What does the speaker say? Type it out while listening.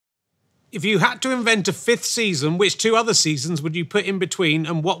If you had to invent a fifth season, which two other seasons would you put in between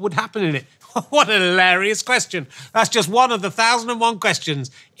and what would happen in it? What a hilarious question. That's just one of the 1001 questions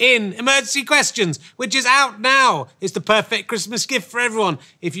in Emergency Questions, which is out now. It's the perfect Christmas gift for everyone.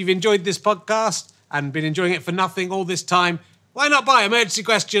 If you've enjoyed this podcast and been enjoying it for nothing all this time, why not buy Emergency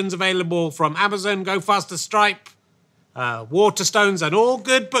Questions, available from Amazon, Go Faster, Stripe, Waterstones and all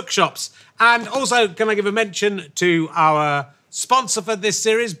good bookshops. And also, can I give a mention to our sponsor for this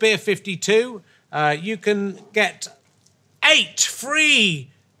series, Beer 52. You can get 8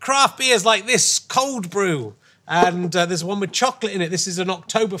 free craft beers like this cold brew. And there's one with chocolate in it. This is an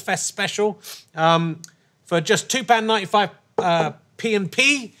Oktoberfest special for just £2.95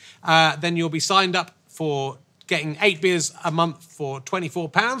 P&P. Then you'll be signed up for getting 8 beers a month for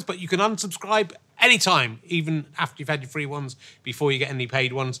 £24. But you can unsubscribe anytime, even after you've had your free ones, before you get any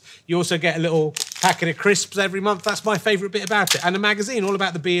paid ones. You also get a little packet of crisps every month. That's my favourite bit about it. And a magazine all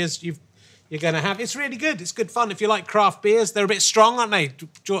about the beers you're going to have. It's really good. It's good fun if you like craft beers. They're a bit strong, aren't they?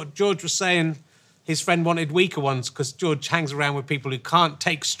 George was saying his friend wanted weaker ones because George hangs around with people who can't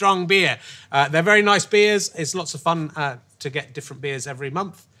take strong beer. They're very nice beers. It's lots of fun to get different beers every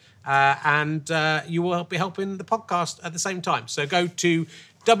month. And you will be helping the podcast at the same time. So go to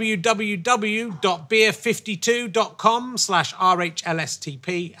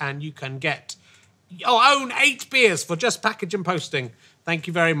www.beer52.com/RHLSTP and you can get your own 8 beers for just package and posting. Thank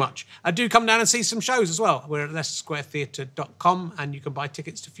you very much. Do come down and see some shows as well. We're at LeicesterSquareTheatre.com and you can buy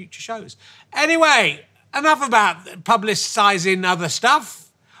tickets to future shows. Anyway, enough about publicising other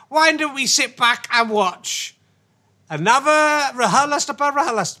stuff. Why don't we sit back and watch another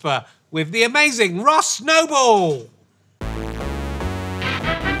Rehearsal with the amazing Ross Noble.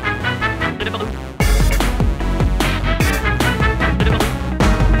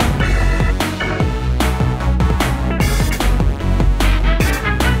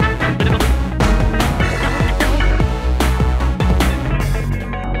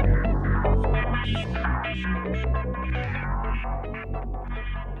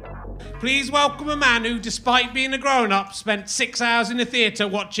 Please welcome a man who, despite being a grown-up, spent 6 hours in the theatre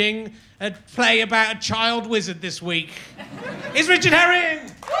watching a play about a child wizard this week. It's Richard Herring!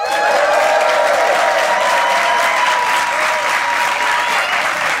 Thank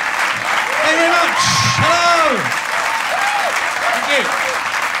you very much. Hello. Thank you.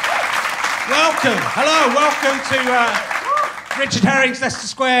 Welcome. Hello. Welcome to Richard Herring's Leicester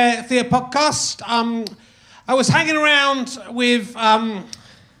Square Theatre podcast. I was hanging around with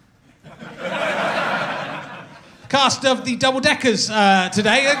cast of the Double Deckers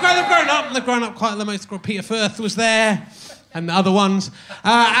today. They've grown up. They've grown up quite the most. Peter Firth was there, and the other ones.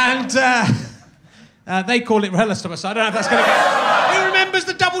 They call it Rehearsal, so I don't know if that's going to go. Who remembers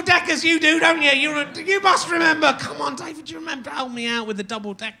the Double Deckers? You do, don't you? You must remember. Come on, David, you remember? Help me out with the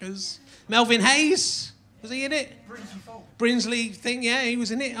Double Deckers. Melvin Hayes, was he in it? Brinsley thing, yeah, he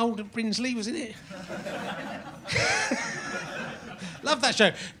was in it. Old Brinsley was in it. Love that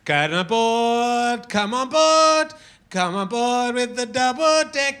show. Come on board, come on board, come on board with the Double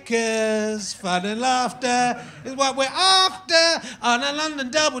Deckers. Fun and laughter is what we're after on a London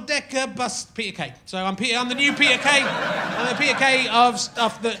Double Decker bus. Peter Kay. So I'm the new Peter Kay. I'm the Peter Kay of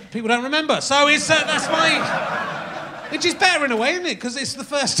stuff that people don't remember. So it's that's my, which is better in a way, isn't it? Because it's the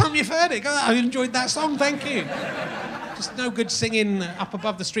first time you've heard it. I enjoyed that song. Thank you. Just no good singing up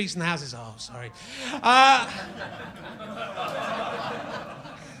above the streets and the houses. Oh, sorry.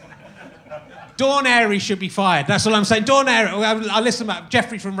 Dawn Airy should be fired. That's all I'm saying. Dawn Airy. I listened back.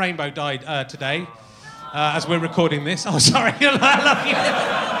 Jeffrey from Rainbow died today, as we're recording this. Oh, sorry. I love you.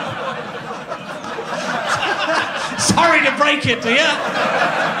 Sorry to break it to you.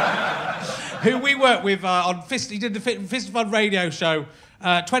 Who we worked with on Fist. He did the Fist Fun radio show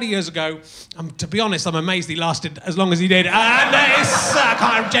 20 years ago. To be honest, I'm amazed he lasted as long as he did.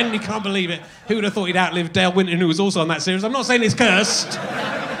 I genuinely can't believe it. Who would have thought he'd outlive Dale Winton, who was also on that series? I'm not saying it's cursed.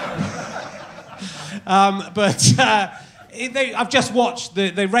 I've just watched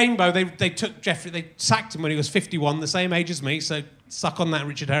the Rainbow. They took Jeffrey. They sacked him when he was 51, the same age as me. So suck on that,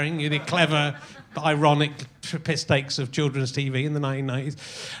 Richard Herring. You're the clever, ironic piss takes of children's TV in the 1990s.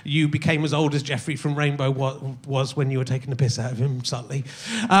 You became as old as Jeffrey from Rainbow was when you were taking the piss out of him subtly,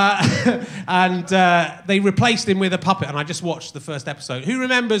 and they replaced him with a puppet. And I just watched the first episode. Who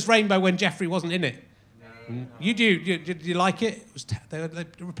remembers Rainbow when Jeffrey wasn't in it? No. You do. Did you like it? They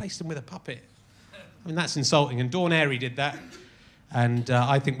replaced him with a puppet. I mean, that's insulting, and Dawn Airy did that, and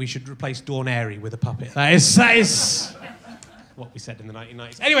I think we should replace Dawn Airy with a puppet. That is what we said in the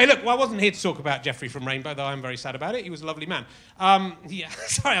 1990s. Anyway, look, well, I wasn't here to talk about Geoffrey from Rainbow, though I'm very sad about it. He was a lovely man. Yeah,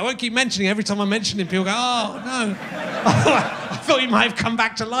 sorry, I won't keep mentioning it. Every time I mention him, people go, oh, no. I thought he might have come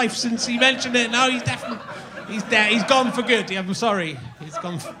back to life since he mentioned it. No, he's definitely... He's dead. He's gone for good. Yeah, I'm sorry. He's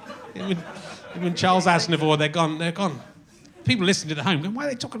gone. Him and Charles Aznavour, they're gone. They're gone. People listening at home going, why are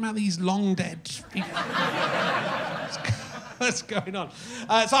they talking about these long dead people? What's going on?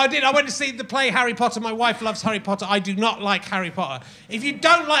 So I went to see the play Harry Potter. My wife loves Harry Potter. I do not like Harry Potter. If you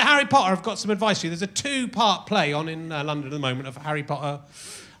don't like Harry Potter, I've got some advice for you. There's a 2-part play on in London at the moment of Harry Potter.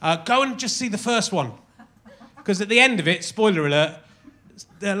 Go and just see the first one. Because at the end of it, spoiler alert,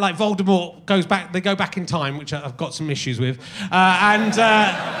 like Voldemort goes back, they go back in time, which I've got some issues with, and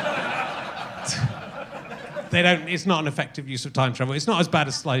they don't. It's not an effective use of time travel. It's not as bad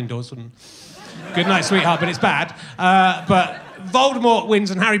as sliding doors and Good Night, Sweetheart, but it's bad. But Voldemort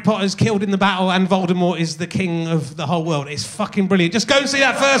wins and Harry Potter's killed in the battle, and Voldemort is the king of the whole world. It's fucking brilliant. Just go and see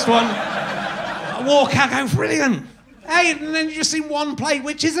that first one. Walk out, go brilliant. Hey, and then you just see one play,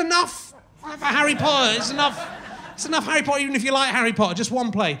 which is enough for Harry Potter. It's enough. It's enough Harry Potter, even if you like Harry Potter, just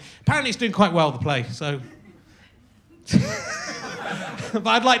one play. Apparently it's doing quite well, the play, so... But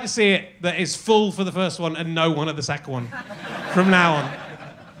I'd like to see it that is full for the first one and no one at the second one from now on.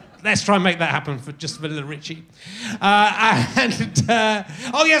 Let's try and make that happen for just for little Richie.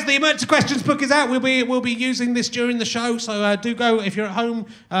 Oh yes, the emergency questions book is out. We'll be using this during the show, so do go if you're at home,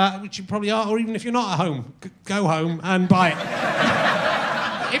 which you probably are, or even if you're not at home, go home and buy it.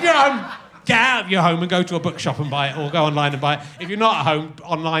 If you're at home, get out of your home and go to a bookshop and buy it, or go online and buy it. If you're not at home,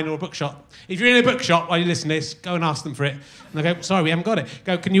 online or a bookshop. If you're in a bookshop while you listen to this, go and ask them for it. And they go, sorry, we haven't got it.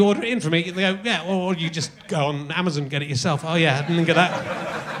 Go, can you order it in for me? And they go, yeah, or you just go on Amazon and get it yourself. Oh yeah, I didn't think of that.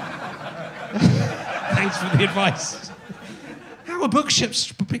 Thanks for the advice. How are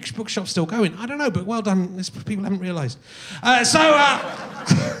bookshops still going? I don't know, but well done. People haven't realised. I'm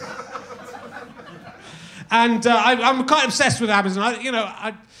quite obsessed with Amazon.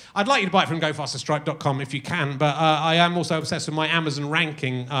 I'd like you to buy it from gofasterstripe.com if you can, but I am also obsessed with my Amazon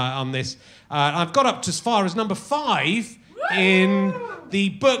ranking on this. I've got up to as far as number 5 in the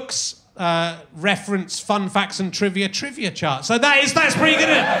books reference fun facts and trivia chart. So that's pretty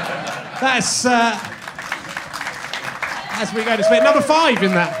good. That's pretty good. It's number 5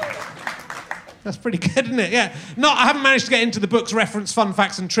 in that. That's pretty good, isn't it? Yeah. I haven't managed to get into the books reference fun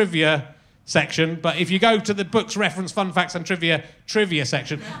facts and trivia section, but if you go to the books reference fun facts and trivia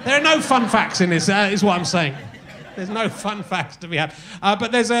section, there are no fun facts in this, is what I'm saying. There's no fun facts to be had.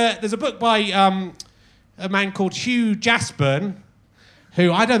 But there's a book by a man called Hugh Jaspern,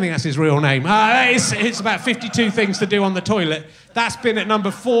 who I don't think that's his real name. It's about 52 things to do on the toilet. That's been at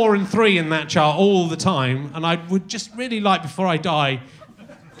number 4 and 3 in that chart all the time, and I would just really like, before I die,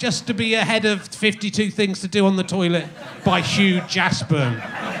 just to be ahead of 52 things to do on the toilet by Hugh Jaspern.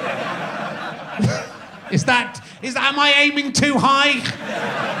 Am I aiming too high?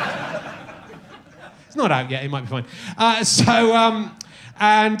 It's not out yet, it might be fine.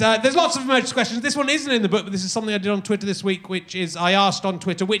 There's lots of emergency questions. This one isn't in the book, but this is something I did on Twitter this week, which is I asked on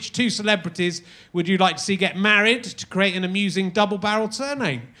Twitter, which 2 celebrities would you like to see get married to create an amusing double-barreled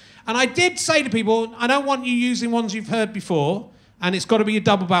surname? And I did say to people, I don't want you using ones you've heard before, and it's got to be a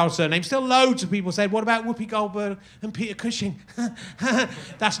double-barreled surname. Still loads of people said, what about Whoopi Goldberg and Peter Cushing?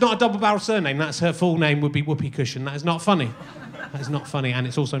 That's not a double-barreled surname. That's her full name would be Whoopi Cushion. That is not funny. That is not funny, and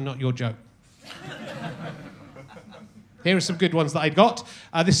it's also not your joke. Here are some good ones that I got.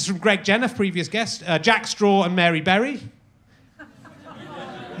 This is from Greg Jenner, previous guest. Jack Straw and Mary Berry.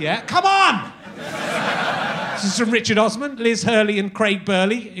 Yeah, come on! This is from Richard Osman. Liz Hurley and Craig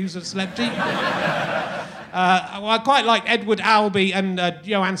Burley, who's a celebrity. I quite like Edward Albee and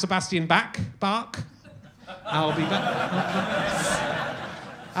Johann Sebastian Bach. Albee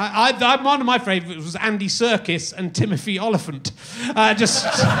Bach. One of my favourites was Andy Serkis and Timothy Oliphant.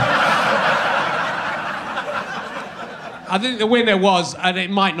 I think the winner was, and it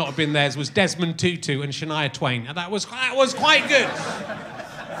might not have been theirs, was Desmond Tutu and Shania Twain. And that was quite good.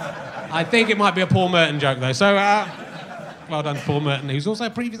 I think it might be a Paul Merton joke, though. So, well done, Paul Merton, who's also a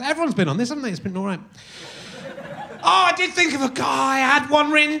previous... Everyone's been on this, haven't they? It's been all right. Oh, I did think of a guy. I had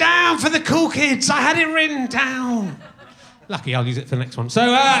one written down for the cool kids. I had it written down. Lucky I'll use it for the next one.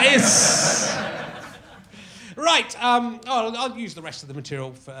 So, it's... Right, I'll use the rest of the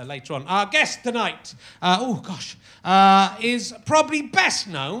material for later on. Our guest tonight, is probably best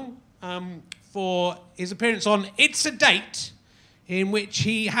known for his appearance on It's a Date, in which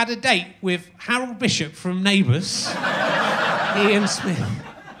he had a date with Harold Bishop from Neighbours, Ian Smith.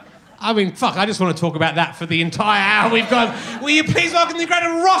 I mean, fuck, I just want to talk about that for the entire hour we've got. Will you please welcome the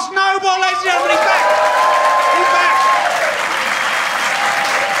incredible Ross Noble, ladies and gentlemen, he's back! He's back!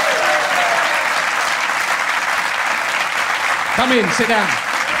 Come in, sit down.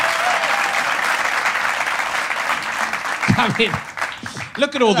 Come in.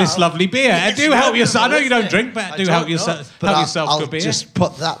 Look at all this lovely beer. Do help yourself. I know you don't drink, but do help yourself. Help yourself to a beer. I'll just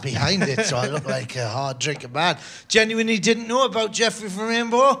put that behind it so I look like a hard drinking man. Genuinely didn't know about Jeffrey from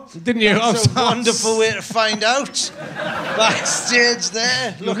Rainbow. Didn't you? It's a wonderful way to find out. Backstage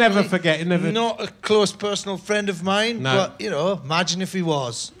there. You'll never forget. Not a close personal friend of mine, but, you know, imagine if he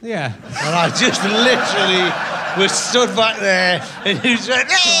was. Yeah. And I just literally was stood back there and he was like,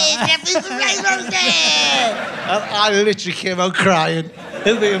 hey, Jeffrey from Rainbow's there! And I literally came out crying.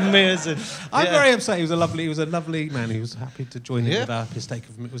 It'll be amazing. I'm very upset. He was a lovely man. He was happy to join in with our piss take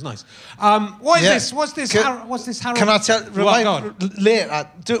of him. It was nice. What is this? What's this? What's this, Harold? Can I tell? Later,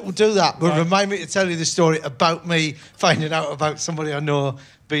 do that. But remind me to tell you the story about me finding out about somebody I know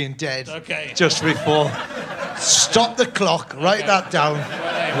being dead. Okay. Just before. Stop the clock. Write that down.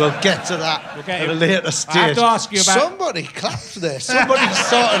 We'll get to that at a later stage. I have to ask you about... Somebody clapped there. Somebody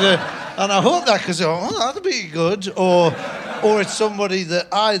started to... And I hope that because that'll be good. Or it's somebody that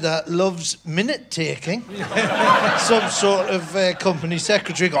either loves minute taking, some sort of company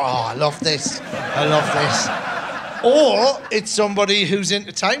secretary. Go, I love this. I love this. Or it's somebody who's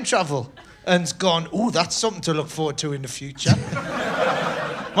into time travel and's gone, that's something to look forward to in the future.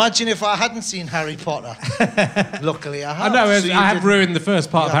 Imagine if I hadn't seen Harry Potter. Luckily, I have. I know, I have ruined the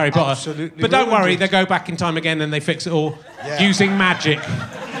first part of Harry Potter. Absolutely. But don't worry, they go back in time again and they fix it all using magic.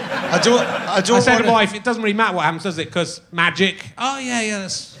 I said to my wife, it doesn't really matter what happens, does it? Because magic. Oh, yeah.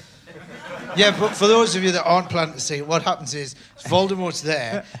 Yeah, but for those of you that aren't planning to see it, what happens is Voldemort's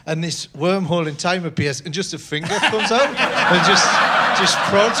there and this wormhole in time appears and just a finger comes out and just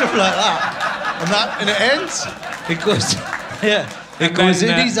prods him like that. And it ends. It goes... Yeah. It goes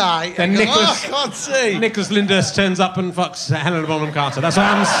in his eye. Then I can't see. Nicholas Lyndhurst turns up and fucks Helena Bonham Carter. That's what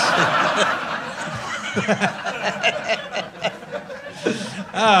happens.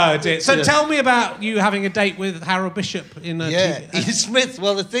 Oh, dear. So tell me about you having a date with Harold Bishop in a TV. Ian Smith.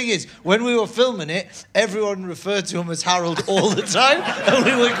 Well, the thing is, when we were filming it, everyone referred to him as Harold all the time. And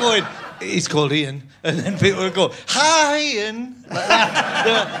we were going, he's called Ian. And then people would go, hi, Ian. Like that.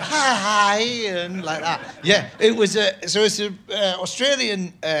 They were, hi, Ian. Like that. Yeah, it was it's an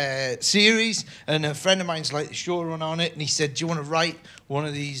Australian series, and a friend of mine's like the showrunner on it, and he said, do you want to write one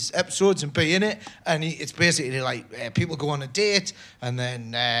of these episodes and be in it? And it's basically like people go on a date, and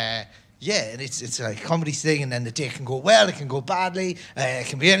then... and it's a comedy thing, and then the date can go well, it can go badly, it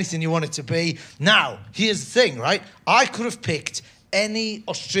can be anything you want it to be. Now, here's the thing, right? I could have picked any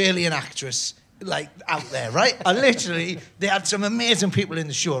Australian actress out there, right? They had some amazing people in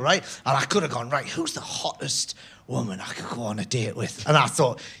the show, right? And I could have gone, right, who's the hottest woman I could go on a date with? And I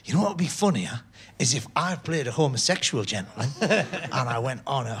thought, you know what would be funnier? Is if I played a homosexual gentleman and I went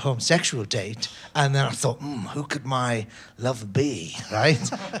on a homosexual date, and then I thought, who could my lover be, right?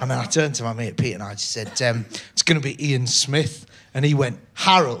 And then I turned to my mate Pete and I just said, it's going to be Ian Smith. And he went,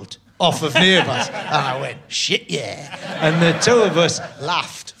 Harold, off of Neighbours. And I went, shit, yeah. And the two of us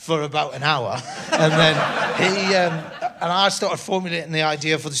laughed for about an hour. And then and I started formulating the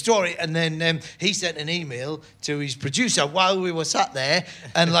idea for the story, and then he sent an email to his producer while we were sat there,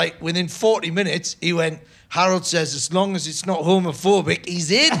 and within 40 minutes, he went, Harold says as long as it's not homophobic,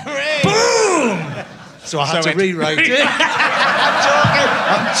 he's in. Boom! So I had to rewrite it.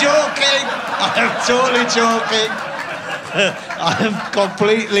 I'm joking. I'm totally joking.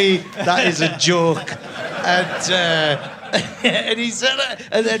 That is a joke. And he said it,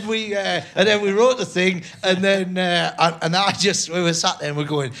 and then we wrote the thing, and then we were sat there and we're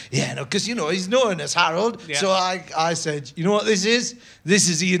going, because he's known as Harold. Yeah. So I said, you know what this is? This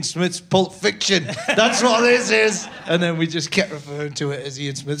is Ian Smith's Pulp Fiction. That's what this is. And then we just kept referring to it as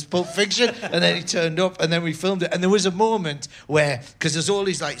Ian Smith's Pulp Fiction. And then he turned up, and then we filmed it. And there was a moment where, because there's all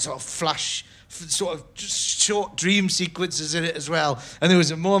these sort of flash, sort of short dream sequences in it as well. And there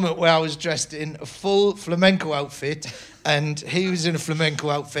was a moment where I was dressed in a full flamenco outfit, and he was in a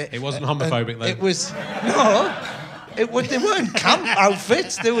flamenco outfit. It wasn't homophobic, though. It was... No. They weren't camp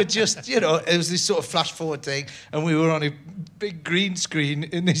outfits. They were just, it was this sort of flash-forward thing, and we were on a big green screen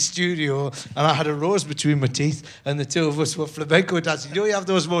in the studio, and I had a rose between my teeth, and the two of us were flamenco dancing. You have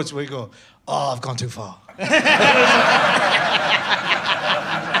those moments where you go, oh, I've gone too far.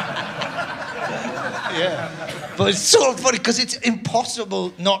 Yeah. But it's so funny because it's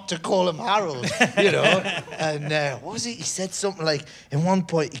impossible not to call him Harold, And what was it? He said something like, in one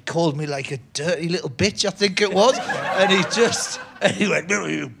point, he called me like a dirty little bitch, I think it was. And he just And he went, "No,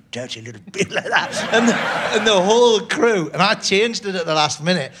 you dirty little bit," like that. And the whole crew, and I changed it at the last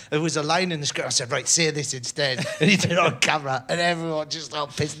minute. There was a line in the script. I said, "Right, say this instead." And he did it on camera, and everyone just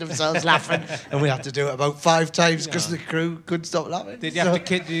started pissing themselves laughing. And we had to do it about 5 times because the crew couldn't stop laughing. Did you have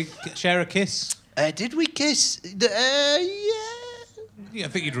to did you share a kiss? Did we kiss? Yeah. Yeah, I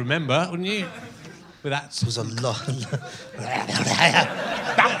think you'd remember, wouldn't you? With that. It was a lot.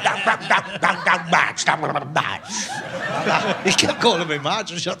 He kept calling me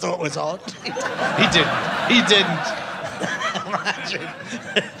Marge, which I thought was odd. He didn't. Imagine.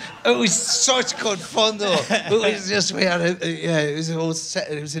 It was such good fun, though. It was just, we had it was a whole set,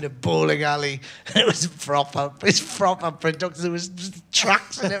 it was in a bowling alley. It was proper production. There was just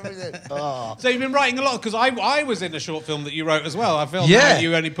tracks and everything. Oh. So you've been writing a lot, because I was in a short film that you wrote as well. I filmed that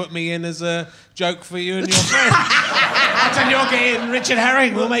you only put me in as a joke for you and your friend. I said, you're getting Richard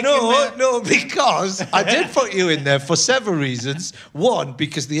Herring. We'll make No, because I did put you in there for several reasons. One,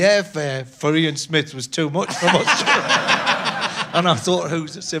 because the airfare for Ian Smith was too much from Australia. And I thought,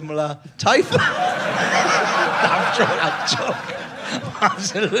 who's a similar type? I'm joking. I'm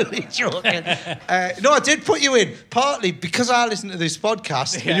absolutely joking. No, I did put you in, partly because I listened to this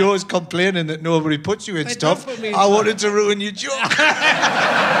podcast and you're always complaining that nobody puts you in stuff. I wanted to ruin your joke.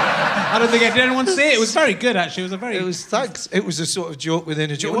 I don't think anyone see it. It was very good, actually. It was thanks. It was a sort of joke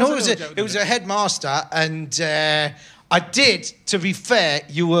within a joke. It was a headmaster, and I did, to be fair,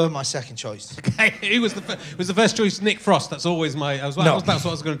 you were my second choice. Okay, who was the first choice? Nick Frost. That's always my. That's what I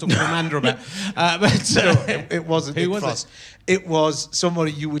was going to talk to Amanda about. It wasn't Nick Frost. It was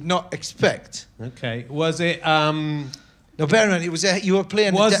somebody you would not expect. Okay, was it? No, bear in mind, you were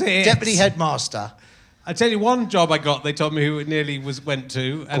playing deputy headmaster. I tell you, one job I got. They told me who it nearly went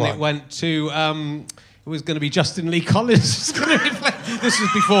to, and it went to. It was going to be Justin Lee Collins. This was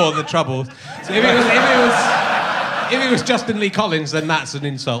before the Troubles. So if it was Justin Lee Collins, then that's an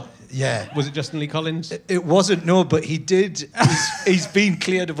insult. Yeah. Was it Justin Lee Collins? It wasn't, no, but he did. He's been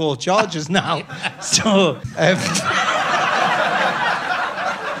cleared of all charges now. So.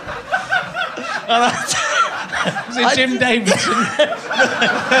 Was it Jim Davidson?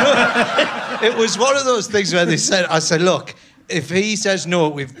 It was one of those things where I said, look, if he says no,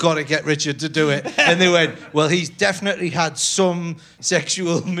 we've got to get Richard to do it. And they went, well, he's definitely had some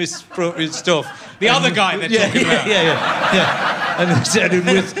sexual misappropriate stuff. The other guy they're talking about. Yeah. And they said,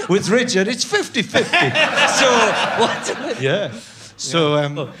 with Richard, it's 50-50. So, what? Yeah. So,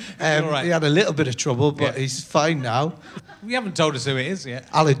 he had a little bit of trouble, but he's fine now. You haven't told us who it is yet.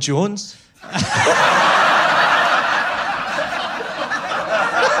 Alan Jones.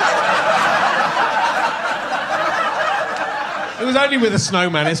 It was only with a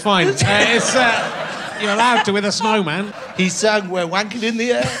snowman, it's fine. You're allowed to with a snowman. He sang We're Wanking in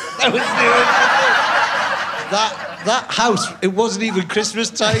the Air. That house, it wasn't even Christmas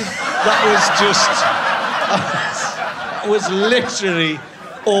time. That was literally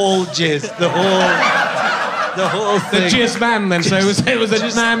all jizz. The whole thing. The jizz man, then. So it was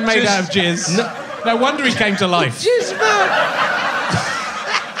a man made out of jizz. No wonder he came to life. Jizz man.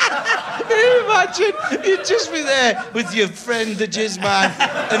 Imagine you'd just be there with your friend, the jizz man,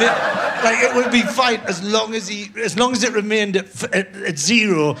 and it would be fine as long as it remained at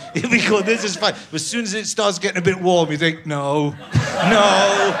 0. He'd be going, this is fine. But as soon as it starts getting a bit warm, you think, no,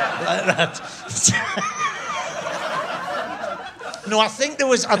 like that. No, I think it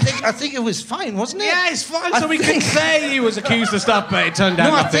was fine, wasn't it? Yeah, it's fine. So we could say he was accused of stuff, but it turned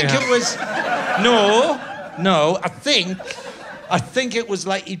out nothing. I think it was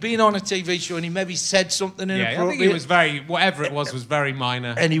like he'd been on a TV show and he maybe said something inappropriate. Yeah, I think it was whatever it was very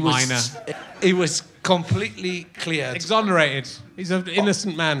minor. And he was completely cleared. Exonerated. He's an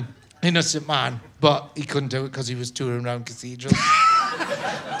innocent man. Innocent man. But he couldn't do it because he was touring around cathedrals.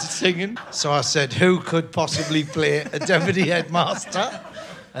 Singing. So I said, who could possibly play a deputy headmaster?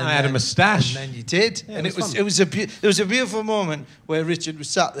 And I had a moustache. And then you did. Yeah, and it was a beautiful moment where Richard was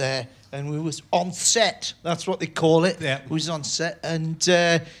sat there and we was on set. That's what they call it. Yeah. We was on set, and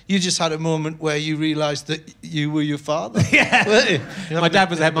you just had a moment where you realised that you were your father. Yeah. My dad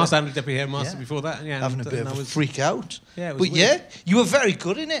was a headmaster and a deputy headmaster before that. Yeah, having a bit of a freak out. Yeah, it was but weird. You were very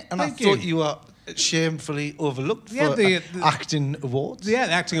good in it, and I thought you were shamefully overlooked for the acting awards. Yeah,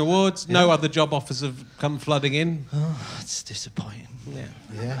 the acting awards. Yeah. No other job offers have come flooding in. Oh, that's disappointing.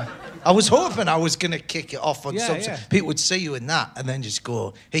 Yeah. I was hoping I was going to kick it off on something. Yeah. People would see you in that and then just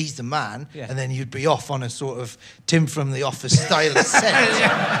go, he's the man. Yeah. And then you'd be off on a sort of Tim from the Office style of set.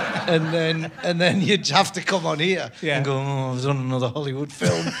 And then you'd have to come on here and go, I was on another Hollywood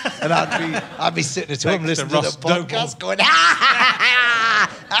film. And I'd be sitting at home listening to the podcast going,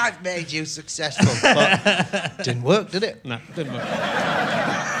 I've made you successful. But didn't work, did it? No, didn't work.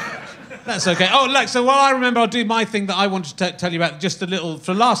 That's okay. Oh, look, so while I remember, I'll do my thing that I wanted to tell you about just a little.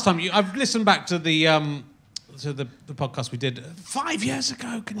 For last time, I've listened back to the podcast we did 5 years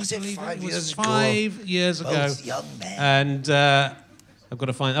ago. Can you believe it? It was 5 years ago. Both young men. And I've got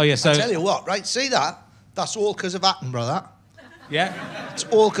to find... Oh, yeah, so... I tell you what, right, see that? That's all because of Attenborough, that. Yeah? It's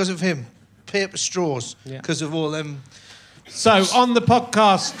all because of him. Paper straws. Because of all them... So, on the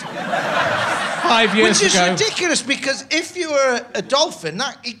podcast 5 years ago... Which is ridiculous, because if you were a dolphin,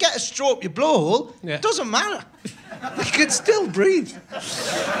 you get a straw up your blowhole, it doesn't matter. You can still breathe.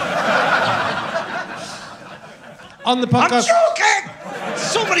 On the podcast... I'm joking!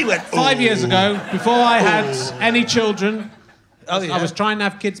 Somebody went... 5 years ago, before I had any children... Oh, yeah. I was trying to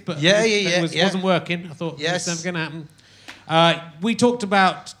have kids, but it wasn't working. I thought it was never going to happen. We talked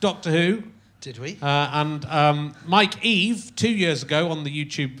about Doctor Who. Did we? And Mike Eve, 2 years ago on the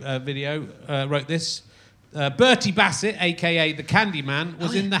YouTube video, wrote this. Bertie Bassett, a.k.a. the Candyman,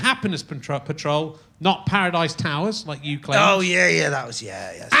 was in the Happiness Patrol, not Paradise Towers, like you claimed. Oh, yeah, that was,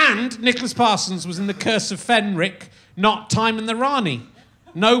 yeah. And Nicholas Parsons was in The Curse of Fenric, not Time and the Rani.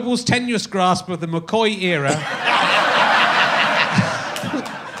 Noble's tenuous grasp of the McCoy era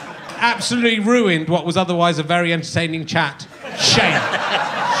absolutely ruined what was otherwise a very entertaining chat. Shame.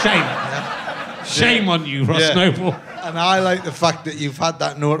 Shame on you, Ross Noble. And I like the fact that you've had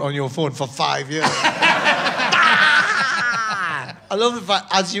that note on your phone for 5 years. I love the fact,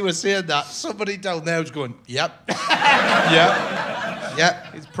 as you were saying that, somebody down there was going, yep.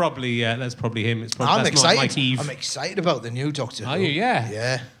 It's probably, that's probably him. It's probably, I'm excited. Not Mike Eve. I'm excited about the new Doctor Who. Are you? Yeah.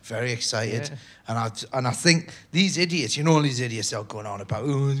 Yeah, very excited. Yeah. And I think these idiots, you know, all these idiots are going on about,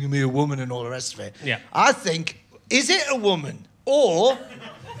 oh, it's going to be a woman and all the rest of it. Yeah. I think, is it a woman? Or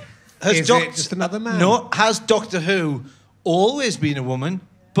is it just another man? No, has Doctor Who always been a woman,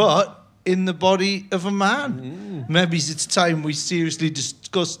 but in the body of a man? Maybe it's time we seriously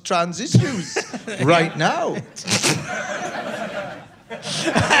discuss trans issues right now.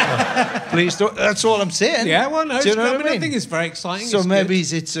 Please don't. That's all I'm saying. Yeah, well, no. Do you know what I mean? I think it's very exciting. So maybe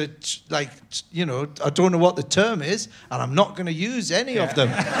it's a, like, you know, I don't know what the term is, and I'm not going to use any of them.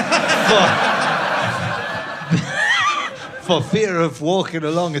 For fear of walking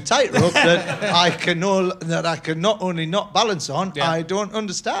along a tightrope that I can not only not balance on, I don't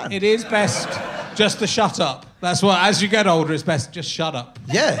understand. It is best just to shut up. That's what, as you get older, it's best just shut up.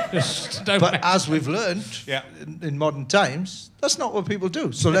 Yeah. Just don't but as we've learned in modern times, that's not what people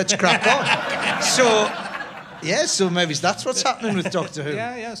do. So let's crack on. So maybe that's what's happening with Doctor Who.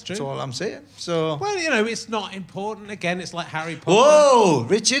 Yeah, that's true. That's all I'm saying. So, well, you know, it's not important. Again, it's like Harry Potter. Whoa!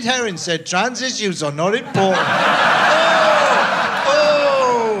 Richard Herring said trans issues are not important.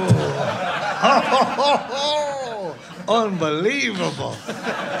 Oh! Unbelievable.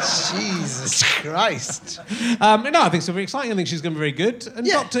 Jesus Christ. No, I think it's very exciting. I think she's going to be very good. And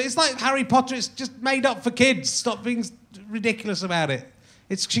Doctor, it's like Harry Potter. It's just made up for kids. Stop being ridiculous about it.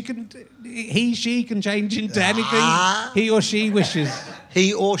 She can change into anything he or she wishes.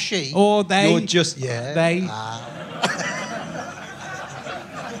 He or she? Or they. You're just, They.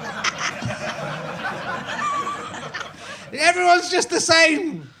 Everyone's just the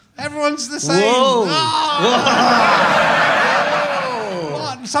same. Everyone's the same. Whoa. Oh.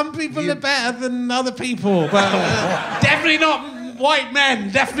 What? Some people are better than other people, but definitely not white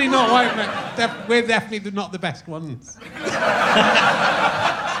men. Definitely not white men. We're definitely not the best ones.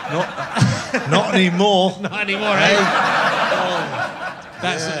 Not anymore. Not anymore, eh?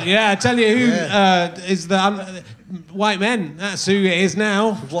 That's I tell you who is the white men. That's who it is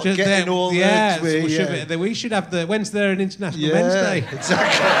now. What, getting all that way, we should have the... When's there an International Men's Day?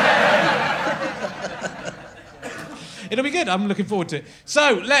 Exactly. It'll be good. I'm looking forward to it.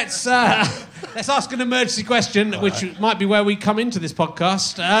 So let's ask an emergency question, which might be where we come into this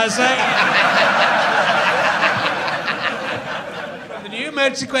podcast. The new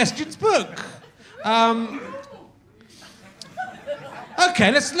emergency questions book.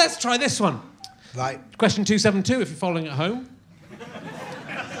 Okay, let's try this one. Right. Question 272, if you're following at home.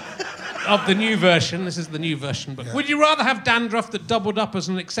 Of the new version. This is the new version book. Yeah. Would you rather have dandruff that doubled up as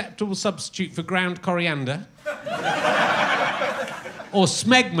an acceptable substitute for ground coriander? Or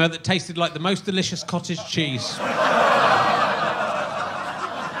smegma that tasted like the most delicious cottage cheese?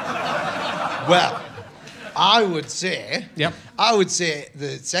 Well, I would say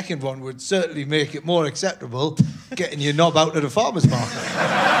the second one would certainly make it more acceptable getting your knob out at a farmer's market.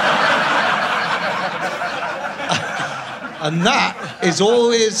 And that is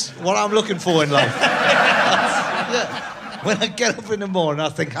always what I'm looking for in life. When I get up in the morning, I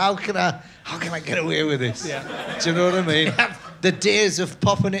think, how can I get away with this? Yeah. Do you know what I mean? the days of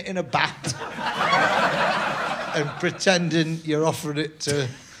popping it in a bat and pretending you're offering it to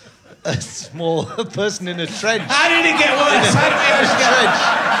a small person in a trench. How did it get worse? How did it get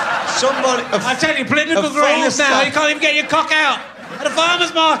worse? Somebody... I tell you, political correctness now. You can't even get your cock out at a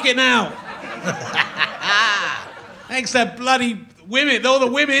farmer's market now. Thanks to bloody women, all the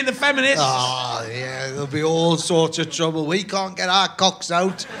women, the feminists. Oh, yeah, there'll be all sorts of trouble. We can't get our cocks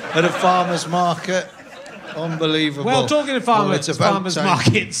out at a farmer's market. Unbelievable. Well, talking of farmers, it's about farmers time.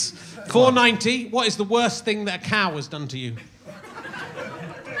 markets, 490, what is the worst thing that a cow has done to you?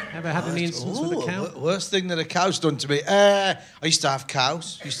 Ever had any instance with a cow? Worst thing that a cow's done to me. I used to have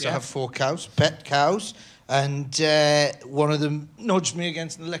cows. Used to have 4 cows, pet cows. And one of them nudged me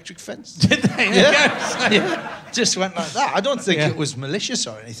against an electric fence. Did they? Yeah. Just went like that. I don't think it was malicious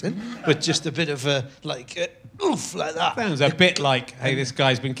or anything, but just a bit of a, oof, like that. Sounds a bit like, hey, this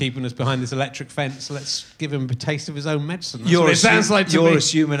guy's been keeping us behind this electric fence, let's give him a taste of his own medicine. That's what it sounds like to me. You're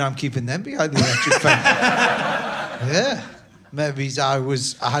assuming I'm keeping them behind the electric fence. Yeah. Maybe I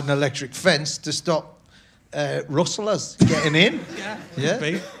had an electric fence to stop rustlers getting in. Yeah.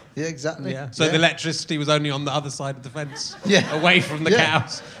 Yeah, exactly. Yeah. So the electricity was only on the other side of the fence, away from the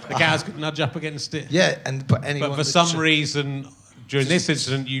cows. The cows could nudge up against it. Yeah, but for some reason, during this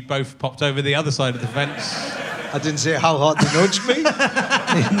incident, you both popped over the other side of the fence. I didn't say how hard they nudged me.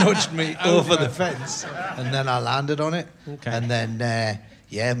 They nudged me over the fence, and then I landed on it. Okay. And then,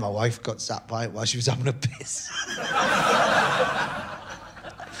 my wife got sat by it while she was having a piss.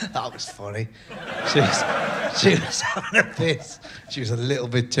 That was funny. She was having a piss. She was a little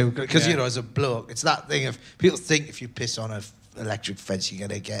bit too good. Because, as a bloke, it's that thing of... People think if you piss on an electric fence, you're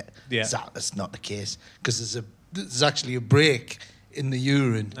going to get... Yeah. That's not the case. Because there's actually a break in the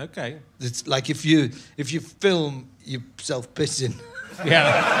urine. Okay. It's like if you film yourself pissing...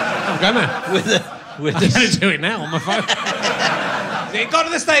 Yeah. I'm gonna. I'm gonna do it now on my phone. It got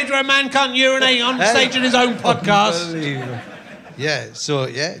to the stage where a man can't urinate on stage in his own podcast. Unbelievable. Yeah, so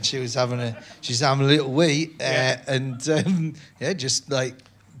she's having a little wee, just like,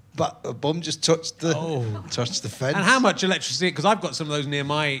 but her bum just touched the fence. And how much electricity? Because I've got some of those near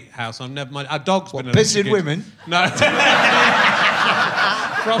my house. I've never mind. Our dog's been pissing women. No,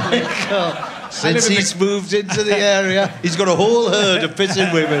 probably. Since he's moved into the area, he's got a whole herd of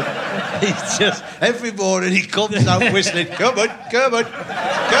pissing women. He's just every morning he comes out whistling, come on, like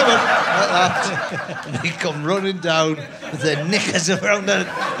that. And they come running down with their knickers around their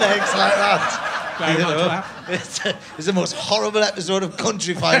legs like that. It's the most horrible episode of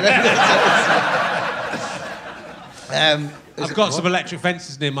Country Fire ever. I've got some electric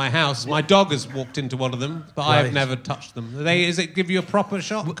fences near my house. My dog has walked into one of them, but I have never touched them. Does it give you a proper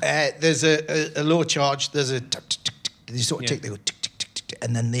shock? There's a low charge. There's a they sort of tick, they go tick, tick, tick, tick,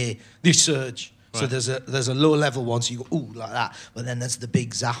 and then they surge. Right. So there's a low level one, so you go ooh like that, but then there's the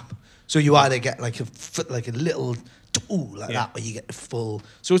big zap. So you either get like a little ooh like that, or you get the full.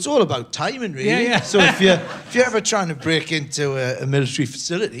 So it's all about timing, really. Yeah. So if you're ever trying to break into a military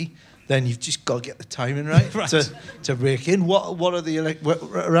facility, then you've just got to get the timing right, to break in. What are the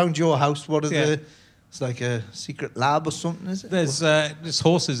around your house? What are the? It's like a secret lab or something, is it? There's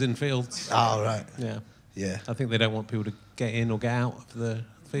horses in fields. Oh right. Yeah. I think they don't want people to get in or get out of the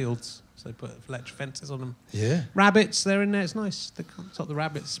fields, so they put electric fences on them. Yeah. Rabbits, they're in there. It's nice. They can't stop the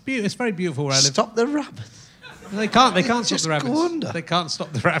rabbits. It's very beautiful where I live. Stop the rabbits. They can't stop the rabbits. They can't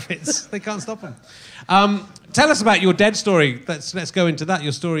stop the rabbits. They can't stop them. Tell us about your dead story. Let's go into that.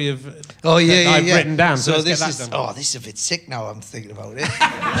 Your story of I've written down. So this is a bit sick now. I'm thinking about it.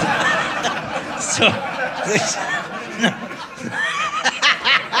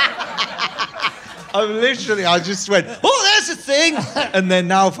 I just went, there's a thing, and then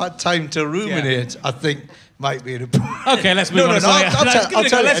now I've had time to ruminate. I think might be an Okay, let's move on.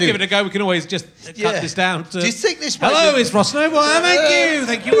 Let's give it a go. We can always just cut this down. Do you think this? Hello, it's Ross Noble.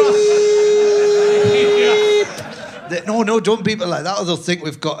 Thank you, Ross. No, don't people like that, or they'll think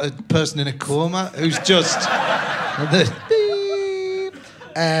we've got a person in a coma who's just.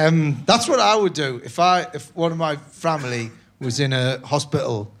 That's what I would do if one of my family was in a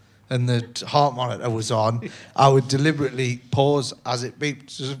hospital and the heart monitor was on. I would deliberately pause as it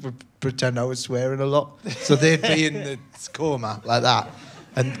beeped, just pretend I was swearing a lot, so they'd be in the coma like that,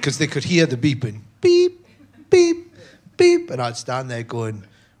 and because they could hear the beeping, beep, beep, beep, and I'd stand there going,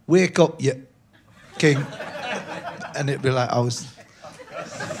 "Wake up, you king," and it'd be like I was.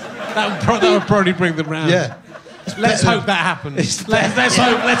 That would probably bring them round. Yeah. Let's hope that happens. Let's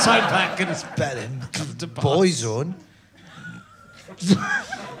hope that can. It's better than Boyzone.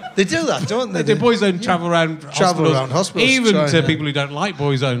 They do that, don't they? The Boyzone travel around hospitals. Even to people who don't like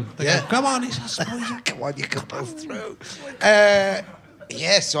Boyzone. They go, come on, it's us, Boyzone. Come on, you can pull through.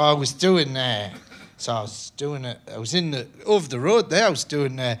 So I was doing... I was in over the road there. I was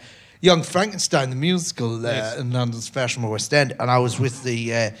doing Young Frankenstein, the musical, in London's Fashionable West End, and I was with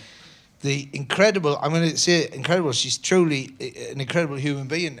the incredible. I'm going to say incredible. She's truly an incredible human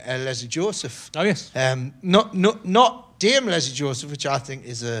being, Leslie Joseph. Oh yes. Not Dame Leslie Joseph, which I think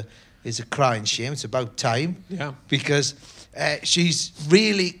is a crying shame. It's about time. Yeah. Because she's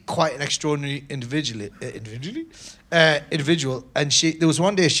really quite an extraordinary individual. And there was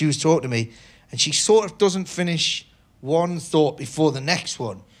one day she was talking to me, and she sort of doesn't finish one thought before the next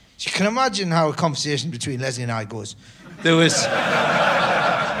one. So you can imagine how a conversation between Leslie and I goes. There was...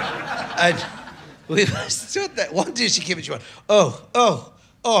 and we stood there. One day she came and she went, oh,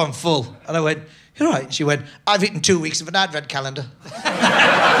 I'm full. And I went, you're right. And she went, I've eaten 2 weeks of an advent calendar. It's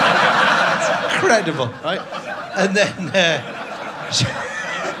incredible, right? And then...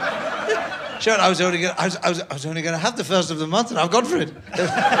 Sure, I was only going to have the first of the month, and I've gone for it. They were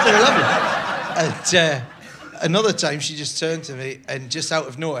lovely. And another time, she just turned to me, and just out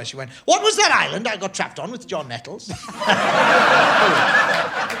of nowhere, she went, "What was that island I got trapped on with John Nettles?"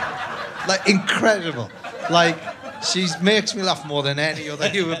 Like incredible. Like she makes me laugh more than any other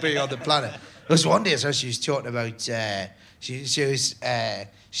human being on the planet. There was one day, so she was talking about.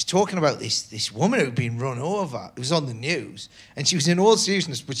 She's talking about this woman who'd been run over. It was on the news. And she was in all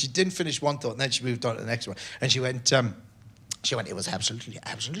seriousness, but she didn't finish one thought, and then she moved on to the next one. And she went, it was absolutely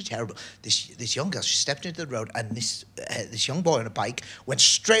terrible. This young girl, she stepped into the road, and this young boy on a bike went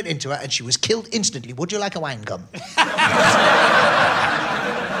straight into her, and she was killed instantly. Would you like a wine gum?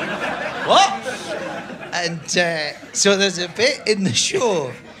 What? And so there's a bit in the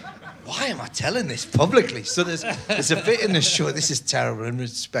show. Why am I telling this publicly? So there's a bit in the show. This is terrible in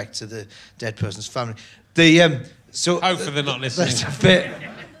respect to the dead person's family. Hopefully they're not listening. There's a bit.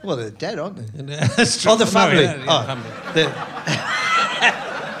 Well, they're dead, aren't they? Oh, the family. Family.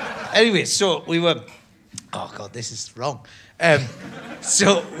 Anyway, so we were. Oh God, this is wrong.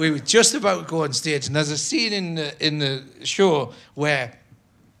 So we were just about to go on stage, and there's a scene in the show where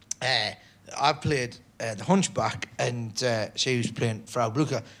I played the Hunchback, and she was playing Frau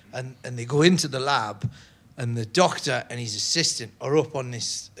Blucher, and they go into the lab, and the doctor and his assistant are up on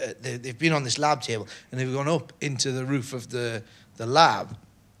this. They've been on this lab table, and they've gone up into the roof of the lab,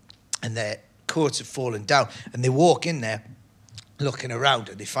 and their coats have fallen down, and they walk in there, looking around,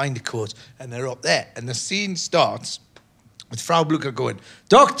 and they find the coat, and they're up there, and the scene starts with Frau Blucher going,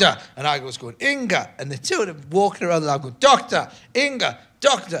 "Doctor," and I was going, "Inga," and the two of them walking around the lab going, "Doctor, Inga,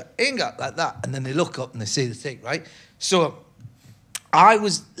 Doctor, Inga," like that, and then they look up and they see the thing, right? So I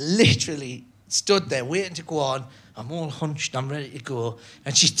was literally stood there waiting to go on. I'm all hunched, I'm ready to go,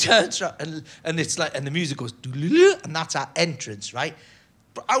 and she turns around, and it's like, and the music goes, and that's our entrance, right?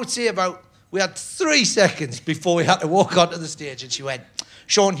 But I would say we had 3 seconds before we had to walk onto the stage, and she went,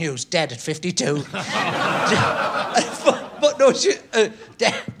 "Sean Hughes, dead at 52. But no,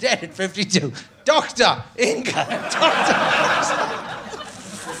 dead at 52. Doctor, Inga, Doctor.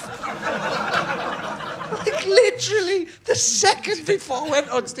 Like literally the second before I went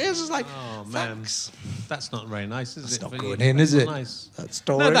on stage, I was like, "Oh man, thanks." That's not very nice, is it? It's not going in, is it? Nice. That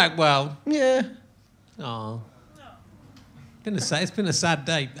story. No, that well. Yeah. Oh. It's been a sad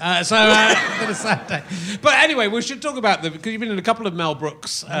day. It's been a sad day. But anyway, we should talk about because you've been in a couple of Mel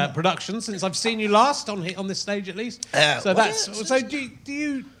Brooks productions since I've seen you last on this stage, at least. So do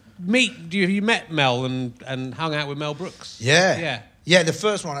you met Mel and hung out with Mel Brooks? Yeah. The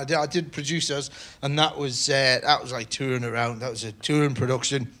first one I did producers, and that was like touring around. That was a touring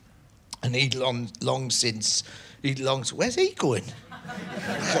production, and he'd long since. Where's he going?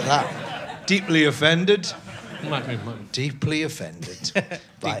 Look at that. Deeply offended. Might be. Deeply offended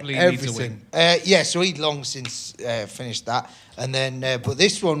by Deeply everything. So he'd long since finished that, and then but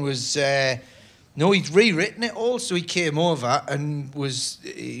this one was he'd rewritten it all. So he came over and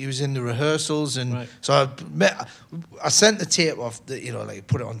he was in the rehearsals, and right. So I sent the tape off. Put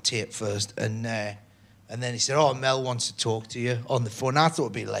it on tape first, and then he said, "Oh, Mel wants to talk to you on the phone." I thought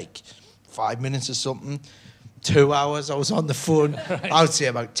it'd be like 5 minutes or something. 2 hours I was on the phone. Right. I would say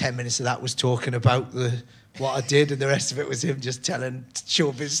about 10 minutes of that was talking about what I did, and the rest of it was him just telling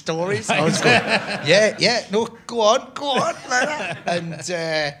showbiz stories. Right. I was going, no, go on, like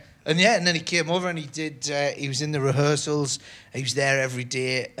that. And then he came over and he was in the rehearsals. He was there every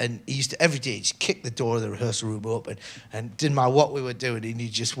day, and he used to every day just kick the door of the rehearsal room open, and didn't matter what we were doing, and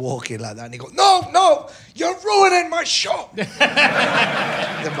he'd just walk in like that, and he'd go, "No, you're ruining my show." Didn't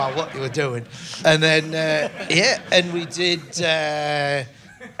matter what you were doing. And then and we did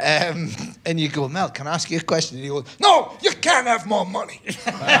And you go, Mel, can I ask you a question? And he goes, no, you can't have more money. And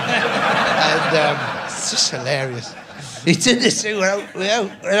it's just hilarious. He did this thing,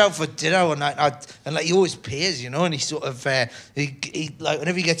 we're out for dinner one night, and like he always pays, you know, and he sort of, he like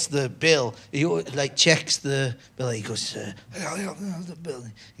whenever he gets the bill, he always, like checks the bill, he goes, the bill,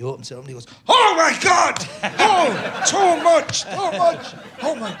 he opens it up and he goes, oh my God, oh, too much,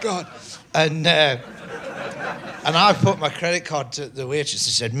 oh my God. And I put my credit card to the waitress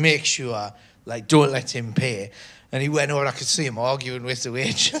and said, make sure, like, don't let him pay. And he went over, I could see him arguing with the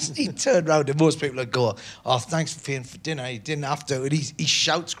waitress. He turned around and most people would go, oh, thanks for paying for dinner. He didn't have to. And he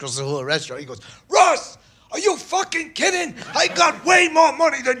shouts across the whole restaurant. He goes, Ross, are you fucking kidding? I got way more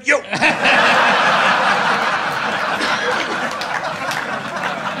money than you.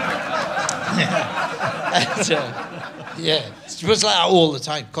 Yeah, it was like that all the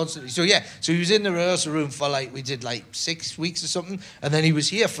time, constantly. So yeah, so he was in the rehearsal room for like, we did like 6 weeks or something. And then he was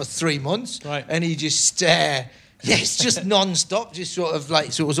here for 3 months. Right. And he just... yeah, it's just non-stop, just sort of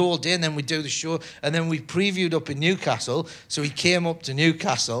like, so it was all day and then we'd do the show and then we previewed up in Newcastle, so he came up to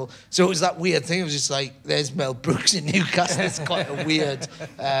Newcastle, so it was that weird thing, it was just like, there's Mel Brooks in Newcastle, it's quite a weird,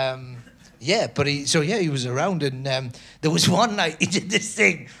 yeah, but he was around and there was one night he did this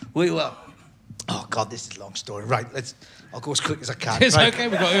thing, we were, oh God, this is a long story, right, I'll go as quick as I can. It's right. okay,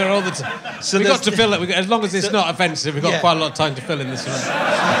 we've got here all the time. So we've got to fill it, as long as it's not offensive, we've got yeah. quite a lot of time to fill in this one.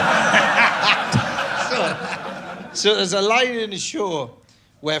 So there's a line in the show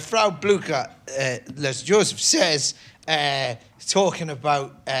where Frau Blucher, Les Joseph, says, talking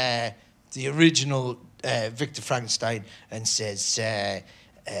about the original Victor Frankenstein, and says,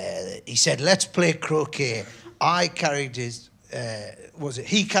 he said, let's play croquet. I carried his,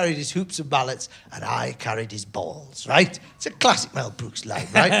 he carried his hoops and mallets, and I carried his balls, right? It's a classic Mel Brooks line,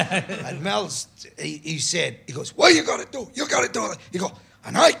 right? And he said, he goes, what you gotta do? You gotta do it. He goes,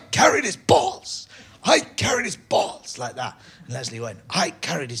 and I carried his balls. I carried his balls, like that. And Leslie went, I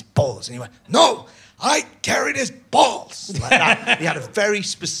carried his balls. And he went, no, I carried his balls, like that. He had a very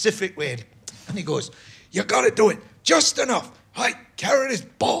specific way. And he goes, you got to do it just enough. I carried his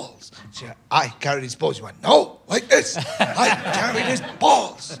balls. She went, I carried his balls. He went, no, like this. I carried his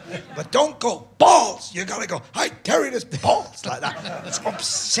balls. But don't go, balls. You got to go, I carried his balls, like that. It's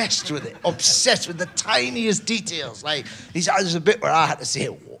obsessed with it, obsessed with the tiniest details. Like, there's a bit where I had to say,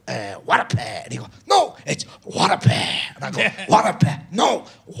 what a pair. And he goes, no, it's what a pair. And I go, what a pair. No,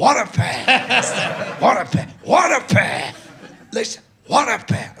 what a pair. What a pair. What a pair. Listen, what a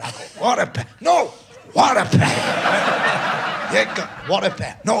pair. And I go, what a pair. No, what a pair. Yeah, go, what a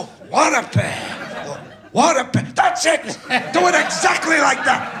pair. No, what a pair. Go, what a pair. That's it. Do it exactly like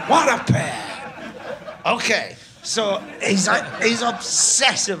that. What a pair. Okay. So he's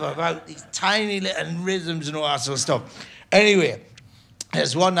obsessive about these tiny little rhythms and all that sort of stuff. Anyway,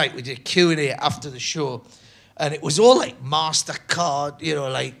 there's one night we did Q&A after the show, and it was all like MasterCard, you know,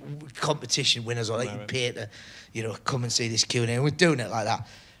 like competition winners, or like you pay to, you know, come and see this Q&A, and we're doing it like that.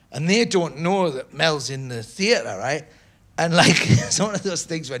 And they don't know that Mel's in the theatre, right? And like, it's one of those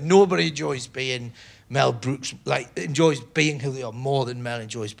things where nobody enjoys being Mel Brooks, like enjoys being who they are more than Mel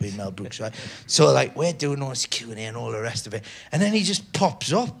enjoys being Mel Brooks, right? So like, we're doing all this Q&A and all the rest of it, and then he just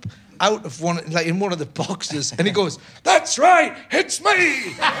pops up out of one, like in one of the boxes, and he goes, that's right, it's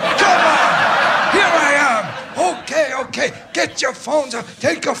me! Come on! Here I am! Okay, get your phones out,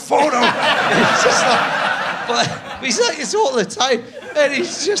 take a photo! It's just like, but he's like this all the time, and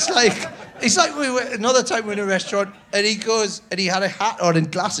he's just like, it's like we were, another time we were in a restaurant, and he goes, and he had a hat on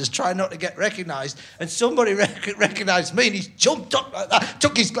and glasses, trying not to get recognised, and somebody recognised me, and he jumped up like that,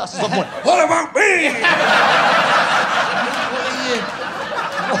 took his glasses off, and went, what about me?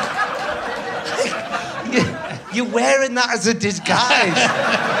 You're wearing that as a disguise.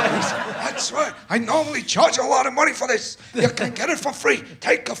 That's right. I normally charge a lot of money for this. You can get it for free.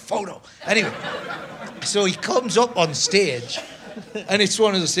 Take a photo. Anyway, so he comes up on stage, and it's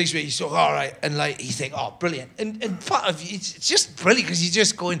one of those things where you sort of, all right, and like you think, oh, brilliant. And part of it's just brilliant because he's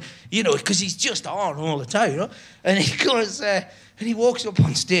just going, you know, because he's just on all the time, you know. And he goes, and he walks up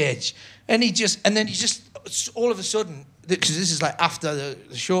on stage, and then he just all of a sudden, because this is like after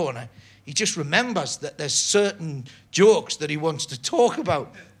the show, and he just remembers that there's certain jokes that he wants to talk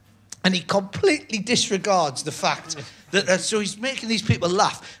about. And he completely disregards the fact that so he's making these people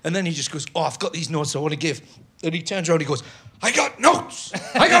laugh. And then he just goes, oh, I've got these notes I want to give. And he turns around and he goes, I got notes.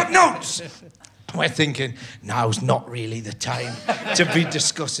 And we're thinking, now's not really the time to be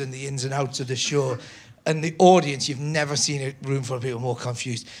discussing the ins and outs of the show. And the audience, you've never seen a room full of people more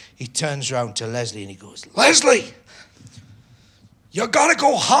confused. He turns around to Leslie and he goes, Leslie, you gotta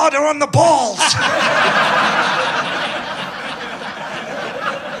go harder on the balls.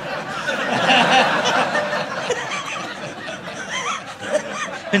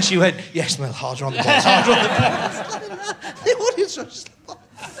 And she went, yes, Mel, harder on the balls, harder on the balls. The audience was just like,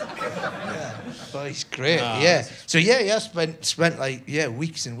 yeah. But he's great, yeah. So yeah, spent like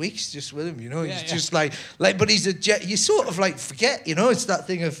weeks and weeks just with him, you know. He's just like, but he's you sort of like forget, you know. It's that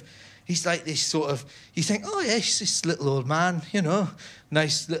thing of, he's like this sort of, you think, oh yeah, he's this little old man, you know,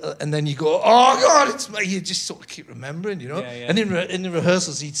 nice little, and then you go, oh God, it's you just sort of keep remembering, you know. And in the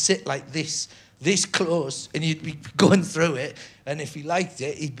rehearsals, he'd sit like this close, and you'd be going through it, and if he liked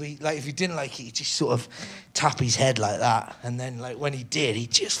it, he'd be like, if he didn't like it, he'd just sort of tap his head like that, and then like when he did,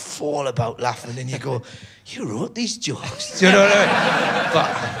 he'd just fall about laughing, and you go, you wrote these jokes, do you know what I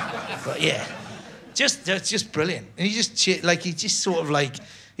mean? But yeah, that's just brilliant, and he just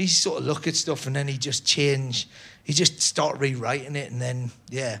he sort of look at stuff, and then he just start rewriting it, and then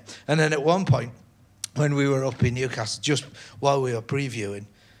at one point when we were up in Newcastle, just while we were previewing.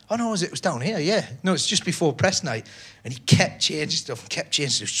 Oh, no, it was down here, yeah. No, it's just before press night. And he kept changing stuff, He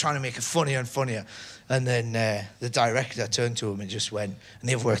was trying to make it funnier and funnier. And then the director turned to him and just went, and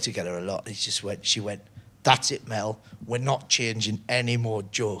they've worked together a lot, she went, that's it, Mel, we're not changing any more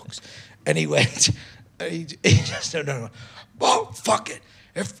jokes. And he went, he just turned around and went, well, fuck it.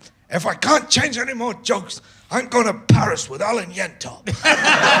 If I can't change any more jokes, I'm going to Paris with Alan Yentop.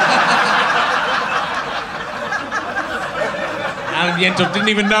 Alan Yentop didn't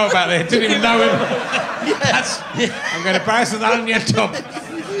even know about it. Didn't even know him. I'm going to Paris with Alan Yentop.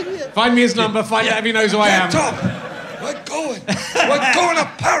 Find me his number. Find out if he knows who I am. Yentop, we're going to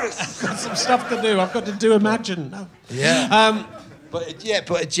Paris. Got some stuff to do. I've got to do Imagine. No. Yeah. But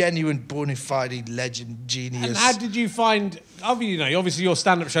a genuine, bona fide legend, genius. And how did you find? Obviously your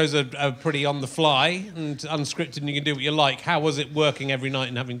stand-up shows are pretty on the fly and unscripted, and you can do what you like. How was it working every night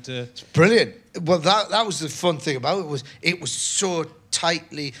and having to? It's brilliant. Well, that was the fun thing about it. It was so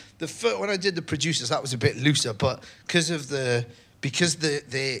tightly. When I did the producers, that was a bit looser, but because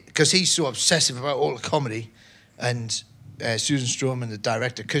he's so obsessive about all the comedy, and Susan Stroman, the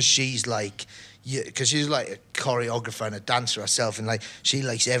director, because she's like a choreographer and a dancer herself, and like she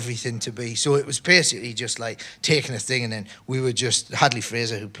likes everything to be. So it was basically just like taking a thing, and then we were just Hadley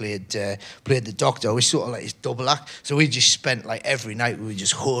Fraser, who played the Doctor. We sort of like his double act. So we just spent like every night we were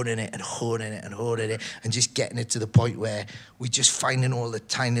just honing it, and just getting it to the point where we just finding all the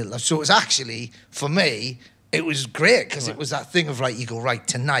tiny little. So it was actually for me. It was great because it was that thing of like, you go, right,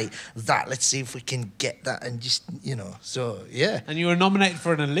 tonight, let's see if we can get that, and just, you know, so, yeah. And you were nominated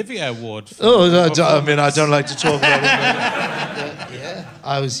for an Olivier Award. I don't like to talk about it. Yeah,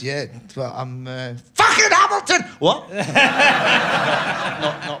 I was, but I'm fucking Hamilton! What?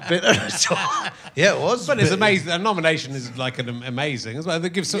 not bitter at all. Yeah, it was. But it's amazing. A nomination is like amazing as well. They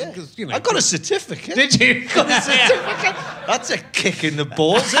give some, you know. I got a certificate. Did you? Got a certificate. That's a kick in the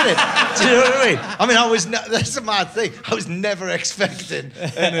balls, isn't it? Do you know what I mean? I mean, that's a mad thing. I was never expecting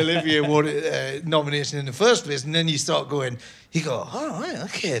an Olivier Award nomination in the first place, and then you start going, you go, oh, right,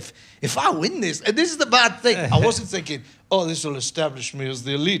 okay, if I win this, and this is the bad thing. I wasn't thinking, oh, this will establish me as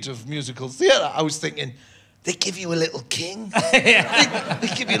the elite of musical theatre. I was thinking, they give you a little king. They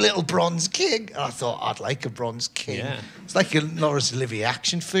give you a little bronze king. And I thought, I'd like a bronze king. Yeah. It's like a Laurence Olivier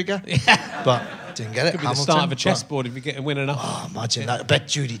action figure. Yeah. But didn't get it. Could be Hamilton, the start of a chessboard if you win enough. Oh, imagine that. I bet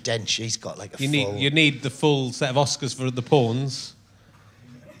Judi Dench, she's got like a You need the full set of Oscars for the pawns.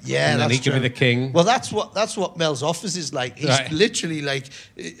 Yeah, and then that's he could be the king. Well, that's what Mel's office is like. He's literally like,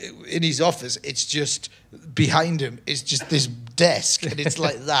 in his office, it's just behind him is just this desk, and it's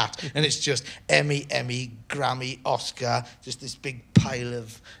like that, and it's just Emmy, Grammy, Oscar, just this big pile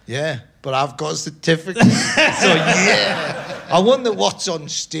of But I've got a certificate, so yeah, I won the What's on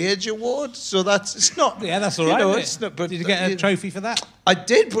Stage award, so it's not. Yeah, that's all right. You know, it's not. But did you get a trophy for that? I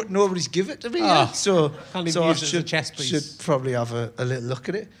did, but nobody's given it to me yet. So can't even use it as a chess piece. Should probably have a little look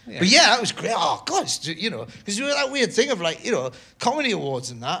at it. Yeah. But yeah, that was great. Oh God, you know, because you know that weird thing of like, you know, comedy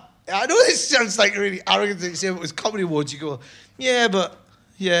awards and that. I know this sounds like a really arrogant thing to say, but it was comedy awards. You go,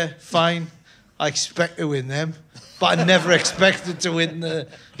 fine. I expect to win them, but I never expected to win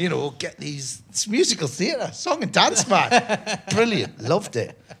get these. It's musical theatre, song and dance, man. Brilliant, loved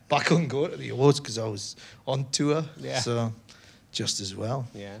it. But I couldn't go to the awards because I was on tour. Yeah. So just as well.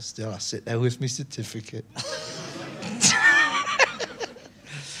 Yeah. Still, I sit there with my certificate.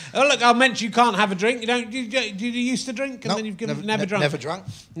 Oh look! I meant you can't have a drink. You don't. Do you used to drink, and then you've never drunk. Never drunk.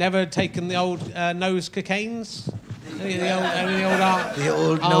 Never taken the old nose cocaines. The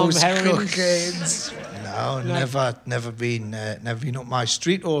old nose cocaines. No, never been up my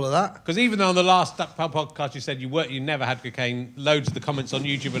street. All of that. Because even though on the last podcast you said you never had cocaine, loads of the comments on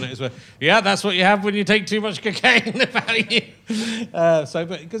YouTube and it were, yeah, that's what you have when you take too much cocaine about you. But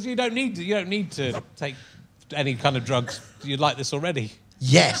because you don't need to take any kind of drugs. You like this already?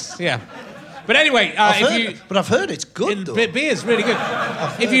 Yes. Yeah. But anyway, I've heard it's good, though. Beer's really good.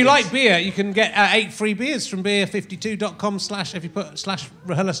 If you like beer, you can get 8 free beers from beer52.com/ if you put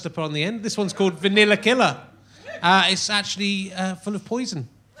 /Leicester on the end. This one's called Vanilla Killer. It's actually full of poison.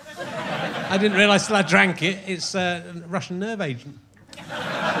 I didn't realise till I drank it. It's a Russian nerve agent.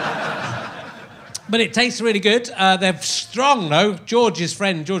 But it tastes really good. They're strong, though. George, the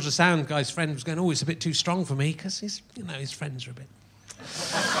sound guy's friend, was going, oh, it's a bit too strong for me, because his friends are a bit...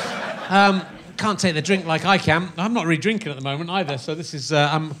 Can't take the drink like I can. I'm not really drinking at the moment either, so this is...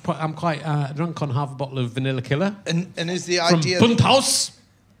 I'm quite drunk on half a bottle of Vanilla Killer. And is the idea... From Bunthaus.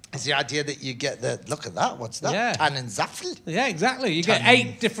 Is the idea that you get the... Look at that, what's that? Yeah. Tannensaft? Yeah, exactly. You get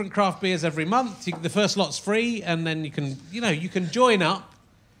 8 different craft beers every month. The first lot's free, and then you can join up,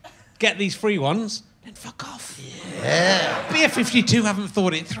 get these free ones, then fuck off. Yeah. Beer 52 haven't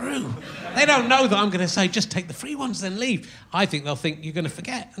thought it through. They don't know that I'm going to say, just take the free ones, then leave. I think they'll think you're going to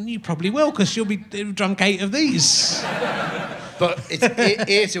forget, and you probably will, because you'll be drunk 8 of these. But it's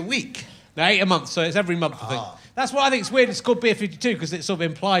 8 a week? No, 8 a month, so it's every month, I think. That's why I think it's weird it's called Beer 52, because it sort of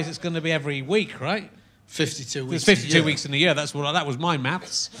implies it's going to be every week, right? 52 weeks. There's 52 weeks in a year. That was my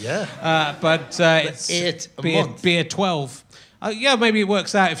maths. Yeah. But it's 8 a month. Beer 12. Yeah, maybe it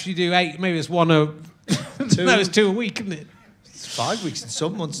works out if you do 8. Maybe it's 1 a... 2. No, it's 2 a week, isn't it? It's 5 weeks in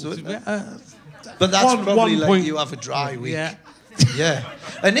some months, isn't it? But that's probably like you have a dry week. Yeah. Yeah.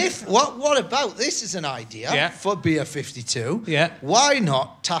 And what about this is an idea for Beer 52? Yeah. Why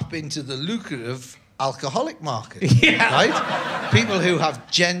not tap into the lucrative alcoholic market? Yeah. Right? People who have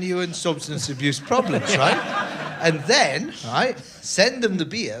genuine substance abuse problems, right? And then, right, send them the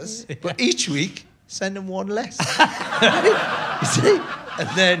beers, but each week send them one less. Right? You see? And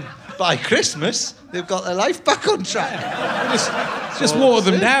then by Christmas, they've got their life back on track. Just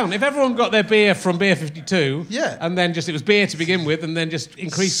water them down. If everyone got their beer from Beer 52, yeah, and then it was beer to begin with, and then just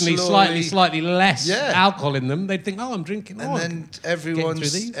increasingly slightly less alcohol in them, they'd think, oh, I'm drinking. And then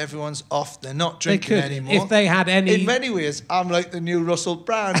everyone's off. They're not drinking anymore. If they had any... In many ways, I'm like the new Russell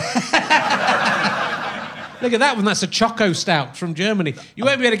Brand. Look at that one. That's a Choco Stout from Germany. You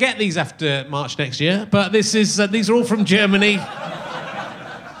won't be able to get these after March next year, but these are all from Germany.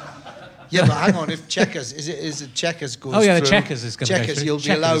 Yeah, but hang on. If Checkers is it Checkers goes? Oh yeah, through, the Checkers is going to go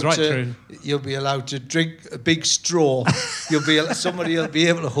through. You'll be allowed to drink a big straw. Somebody will be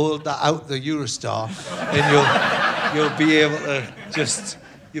able to hold that out the Eurostar, and you'll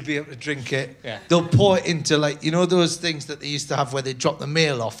be able to drink it. Yeah. They'll pour it into those things that they used to have where they drop the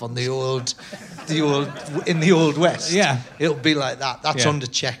mail off on the old in the old West. Yeah, it'll be like that. That's under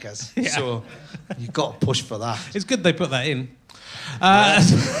Checkers. Yeah. So you've got to push for that. It's good they put that in.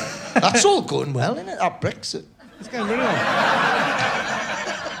 That's all going well, isn't it? That Brexit. It's going really well.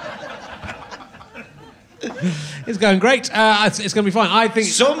 It's going great. It's going to be fine. I think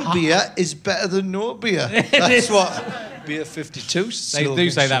some beer is better than no beer. That's what Beer 52 They do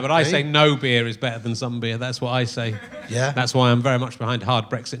say that, but I say no beer is better than some beer. That's what I say. Yeah. That's why I'm very much behind hard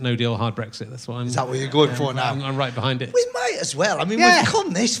Brexit, no deal, hard Brexit. That's what I'm... Is that what you're going for now? I'm right behind it. We might as well. I mean, we've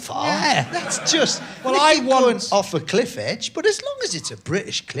come this far. Yeah. That's just... Well, I want... going off a cliff edge, but as long as it's a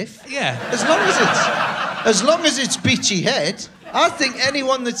British cliff... Yeah. As long as it's Beachy Head... I think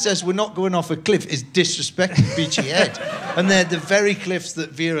anyone that says we're not going off a cliff is disrespecting Beachy Head. And they're the very cliffs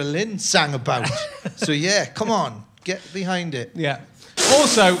that Vera Lynn sang about. So, yeah, come on. Get behind it. Yeah.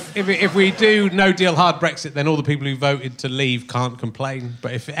 Also, if we do no deal hard Brexit, then all the people who voted to leave can't complain.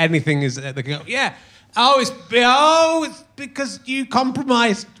 But if anything is... They can go, yeah, it's because you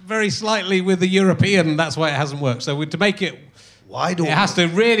compromised very slightly with the European. That's why it hasn't worked. So to make it... Why don't it has to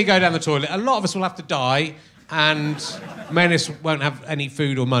really go down the toilet. A lot of us will have to die... And Menace won't have any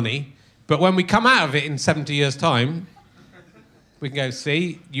food or money. But when we come out of it in 70 years' time, we can go,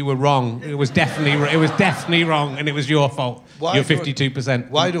 see, you were wrong. It was definitely wrong, and it was your fault. You're 52%.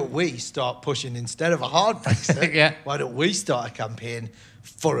 Why don't we start pushing, instead of a hard Brexit, yeah. Why don't we start a campaign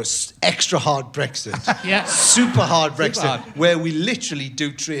for an extra hard Brexit? Yeah. Super hard Brexit, Super hard. where we literally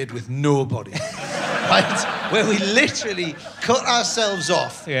do trade with nobody. Right? Where we literally cut ourselves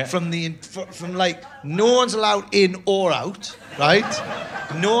off from no one's allowed in or out,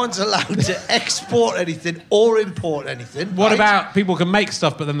 right? No one's allowed to export anything or import anything. What about people can make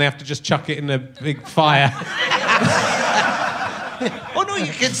stuff, but then they have to just chuck it in a big fire? Oh no,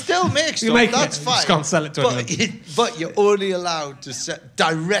 you can still make stuff. make That's it, fine. just can't sell it to anyone. But you're only allowed to sell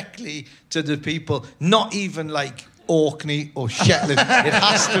directly to the people, not even like Orkney or Shetland. It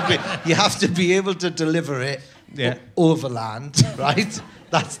has to be. You have to be able to deliver it overland, right?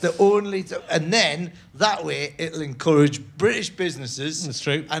 That's the only... And then, that way, it'll encourage British businesses. That's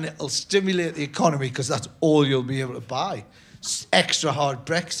true. And it'll stimulate the economy, because that's all you'll be able to buy. Extra hard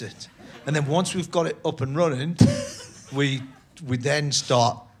Brexit. And then once we've got it up and running, we then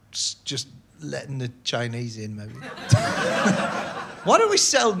start just letting the Chinese in, maybe. Why don't we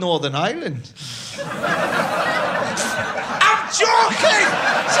sell Northern Ireland? I'm joking!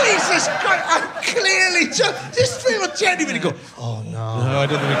 Jesus Christ, I'm clearly joking. Just feel genuinely go, oh no. No, I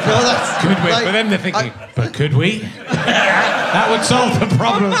don't think we could. No, that's, could we? like, but then they're thinking, but could we? That would solve the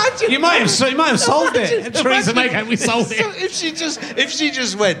problem. Imagine, you might have solved it. Theresa May, we solved it. If she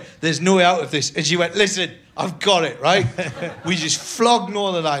just went, there's no way out of this, and she went, listen, I've got it, right? We just flog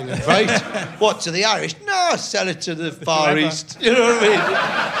Northern Ireland, right? What, to the Irish? No, sell it to the Far East. You know what I mean?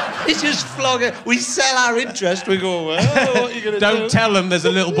 We just flog it. We sell our interest. We go, well, what are you going to do? Don't tell them there's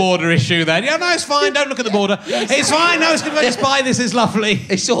a little border issue then. Yeah, no, it's fine. Don't look at the border. It's fine. No, it's good. Just buy this. It's lovely.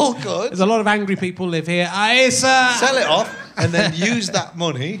 It's all good. There's a lot of angry people live here. Sell it off and then use that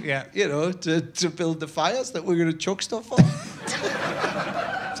money, you know, to build the fires that we're going to chuck stuff on.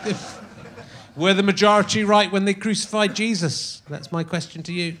 It's good. Were the majority right when they crucified Jesus? That's my question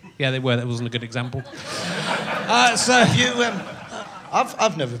to you. Yeah, they were. That wasn't a good example.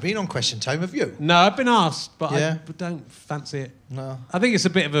 I've never been on Question Time, have you? No, I've been asked, but I don't fancy it. No. I think it's a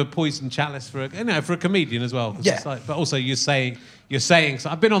bit of a poison chalice for a comedian as well. Yeah. It's like, but also you're saying. So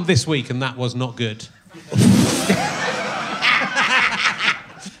I've been on This Week and that was not good.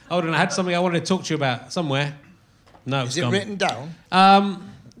 Hold on, I had something I wanted to talk to you about somewhere. No, is it written down?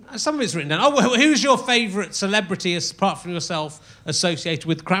 Some of it's written down. Oh, who's your favourite celebrity, apart from yourself, associated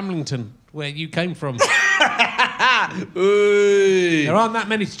with Cramlington, where you came from? There aren't that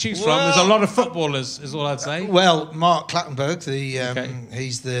many to choose from. There's a lot of footballers, is all I'd say. Well, Mark Clattenburg,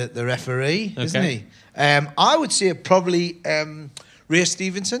 he's the referee, isn't he? I would say probably Ray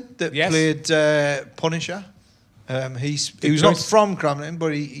Stevenson, that played Punisher. He was not from Cramlington,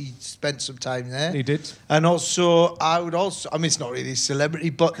 but he spent some time there. He did. And also, I mean, it's not really a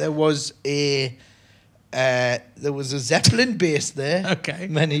celebrity, but there was a Zeppelin base there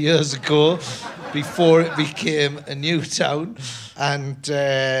many years ago, before it became a new town. And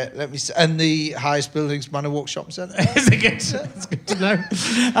and the highest building's Manor Walk Shopping Centre. Is it good? It's good to know.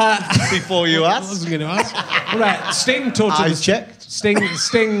 Before you ask. I wasn't going to ask. All right, Sting taught at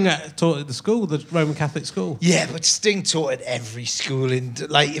Sting taught at the school, the Roman Catholic school. Yeah, but Sting taught at every school.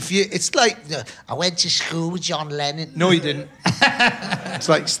 It's like I went to school with John Lennon. No, he didn't. It's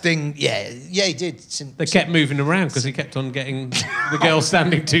like Sting. Yeah, he did. They kept moving around because he kept on getting the girl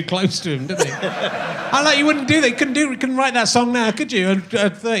standing too close to him, didn't they? You wouldn't do that. You couldn't write that song now, could you? A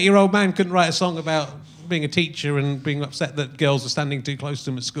 30-year-old man couldn't write a song about being a teacher and being upset that girls were standing too close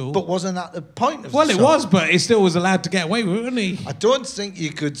to him at school. But wasn't that the point of the song? Well, it was, but he still was allowed to get away with it, wasn't he? I don't think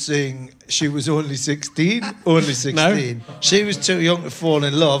you could sing She Was Only 16. Only 16. No? She was too young to fall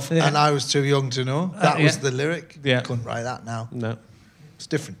in love, and I was too young to know. That was the lyric. Yeah. Couldn't write that now. No. It's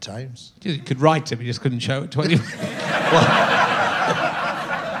different times. You could write it, but you just couldn't show it to anyone.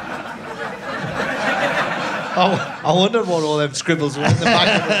 I wonder what all them scribbles were in the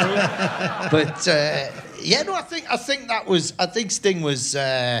back of the room. But I think Sting was.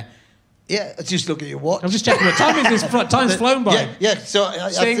 Just look at your watch. I'm just checking what time is this. Time's flown by. Yeah. So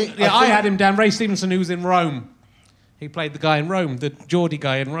I had him down. Ray Stevenson, who was in Rome. He played the guy in Rome, the Geordie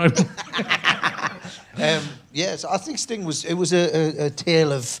guy in Rome. So I think Sting was. It was a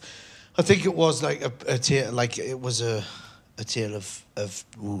tale of. I think it was like a tale. Like it was a tale of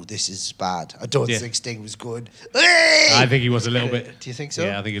ooh, this is bad. I don't think Sting was good. I think he was a little bit. Do you think so?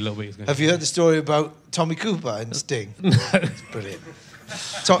 Yeah, I think a little bit. Have you heard the story about Tommy Cooper and Sting? No. It's brilliant.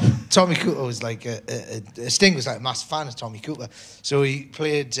 Tommy Cooper was like Sting was like a massive fan of Tommy Cooper, so he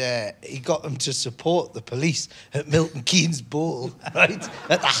played. He got them to support the police at Milton Keynes Bowl, right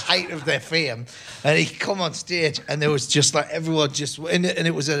at the height of their fame, and he come on stage, and there was just like everyone just, and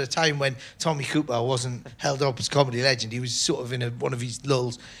it was at a time when Tommy Cooper wasn't held up as comedy legend. He was sort of in one of his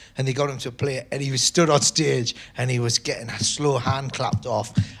lulls, and they got him to play it, and he was stood on stage, and he was getting a slow hand clapped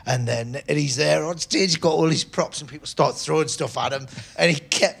off, and he's there on stage, he's got all his props, and people start throwing stuff at him. And he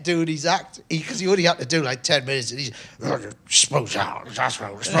kept doing his act because he only had to do like 10 minutes. And he's smokes out, fuck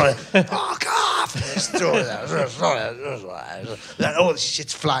off, and all this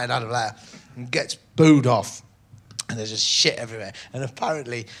shit's flying out of there, and gets booed off. And there's just shit everywhere. And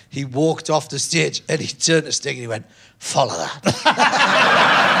apparently he walked off the stage and he turned to Sting and he went, follow that.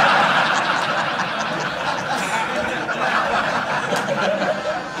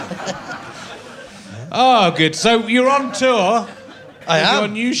 Oh, good. So you're on tour. I am. Your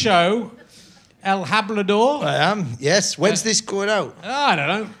new show, El Hablador. I am, yes. When's this going out? Oh, I don't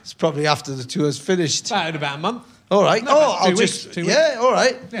know. It's probably after the tour's finished. About a month. All right. No, Oh, about I'll 2 weeks, just... 2 weeks. Yeah, all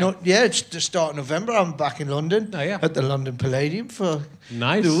right. Yeah. No, it's the start of November. I'm back in London. Oh, yeah. At the London Palladium for...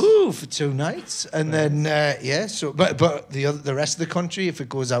 Nice. Ooh, for 2 nights. And then, yeah, so... But the rest of the country, if it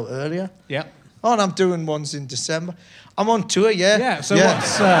goes out earlier. Yeah. Oh, and I'm doing ones in December. I'm on tour, yeah. Yeah, so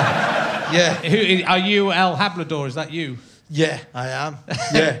what's... Yeah. Who, are you El Hablador? Is that you? Yeah, I am.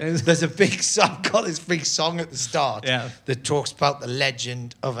 Yeah. There's a big song, I've got this big song at the start that talks about the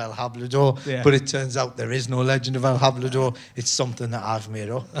legend of El Hablador, but it turns out there is no legend of El Hablador. It's something that I've made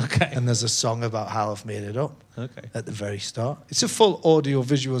up. Okay. And there's a song about how I've made it up. Okay. At the very start. It's a full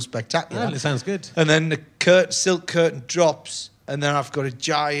audio-visual spectacular. Oh, it sounds good. And then the silk curtain drops, and then I've got a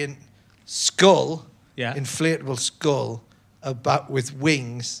giant skull, inflatable skull, with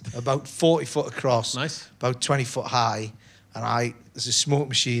wings, about 40 foot across, about 20 foot high, and there's a smoke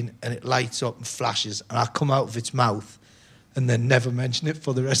machine, and it lights up and flashes, and I come out of its mouth, and then never mention it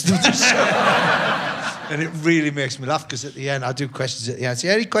for the rest of the show. And it really makes me laugh, because at the end, I do questions at the end. I say,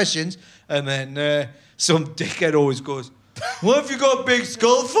 any questions? And then some dickhead always goes, what have you got a big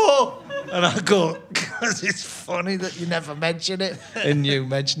skull for? And I go, because it's funny that you never mention it, and you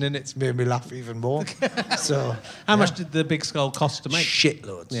mentioning it's made me laugh even more. So, how much did the big skull cost to make?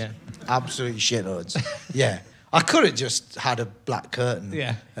 Shitloads. Yeah. Absolutely shitloads. Yeah. I could have just had a black curtain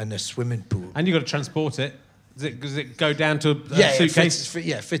and a swimming pool. And you've got to transport it. Does it go down to a suitcase?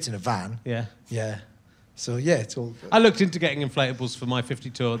 It fits in a van. Yeah. Yeah. So, yeah, it's all good. I looked into getting inflatables for my 50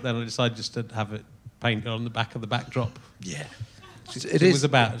 tour, then I decided just to have it painted on the back of the backdrop. Yeah. It was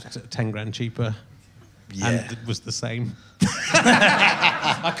about 10 grand cheaper. Yeah. And it was the same.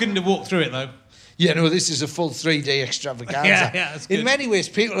 I couldn't have walked through it, though. Yeah, no, this is a full 3-day extravaganza. Yeah, that's good. In many ways,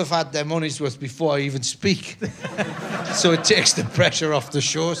 people have had their money's worth before I even speak. So it takes the pressure off the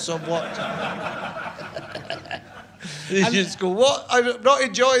show somewhat. You just go, what? I'm not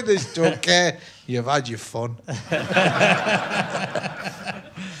enjoying this. Don't care. You've had your fun.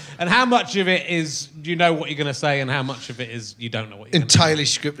 And how much of it is, do you know what you're going to say, and how much of it is you don't know what you're going to say? Entirely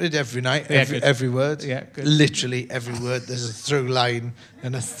scripted every night, every word. Yeah, good. Literally every word. There's a through line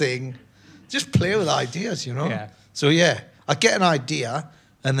and a thing. Just play with ideas, you know? Yeah. So, yeah, I get an idea,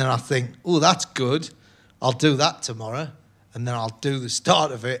 and then I think, oh, that's good. I'll do that tomorrow. And then I'll do the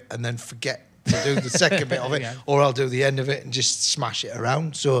start of it, and then forget to do the second bit of it. Yeah. Or I'll do the end of it and just smash it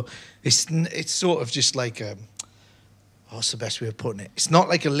around. So it's sort of just like what's the best way of putting it? It's not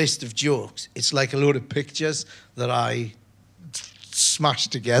like a list of jokes. It's like a load of pictures that I smash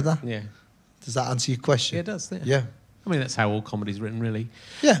together. Yeah. Does that answer your question? Yeah, it does. Yeah. I mean, that's how all comedy's written, really.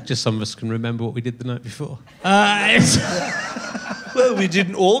 Yeah. Just some of us can remember what we did the night before. Well, we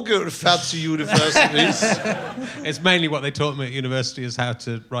didn't all go to fancy universities. It's mainly what they taught me at university is how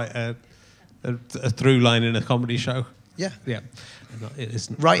to write a through line in a comedy show. Yeah. Yeah.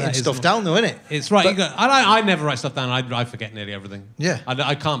 Writing stuff down, though, isn't it? It's right. I never write stuff down. I forget nearly everything. Yeah.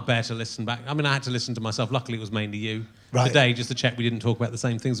 I can't bear to listen back. I mean, I had to listen to myself. Luckily, it was mainly you. Right. Today, just to check we didn't talk about the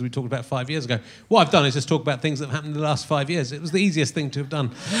same things we talked about 5 years ago. What I've done is just talk about things that have happened in the last 5 years. It was the easiest thing to have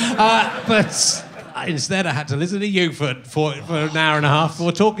done. But instead, I had to listen to you for an hour and a half,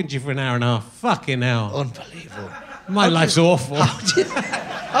 or talking to you for an hour and a half. Fucking hell. Unbelievable. My life's awful.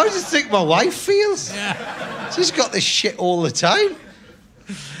 How do you think my wife feels? Yeah. She's got this shit all the time.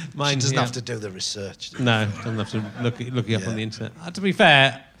 Mine, she doesn't have to do the research. No, doesn't have to look it up on the internet. To be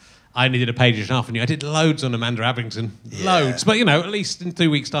fair, I only did a page and a half on you. I did loads on Amanda Abington. Yeah. Loads. But, at least in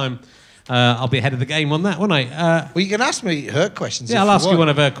 2 weeks' time, I'll be ahead of the game on that, won't I? Well, you can ask me her questions. Yeah, I'll ask you one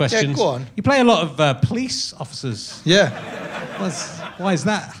of her questions. Yeah, go on. You play a lot of police officers. Yeah. Why is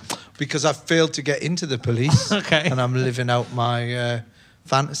that? Because I've failed to get into the police. Okay. And I'm living out my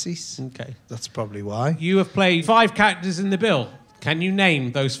fantasies. Okay. That's probably why. You have played 5 characters in the bill. Can you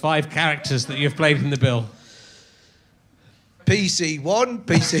name those 5 characters that you've played in the bill? PC1,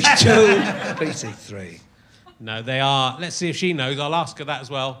 PC2, PC3. No, they are. Let's see if she knows. I'll ask her that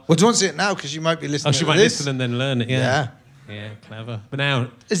as well. Well, don't say it now, because you might be listening to she this. might listen and then learn it, Yeah. Yeah, clever. But now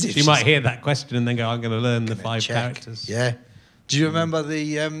As if she might hear that question and then go, I'm going to learn the 5 characters. Yeah. Do you remember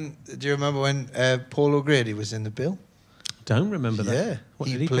when Paul O'Grady was in the bill? Don't remember that. Yeah. What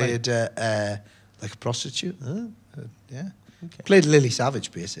he did he play? played like a prostitute. Yeah. Okay. Played Lily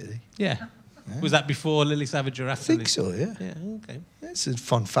Savage, basically. Yeah. Was that before Lily Savage or after? I think so, yeah. Yeah, okay. It's a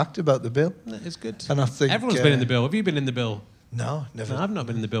fun fact about the bill. That is good. And I think... Everyone's been in the bill. Have you been in the bill? No, never. No, I've not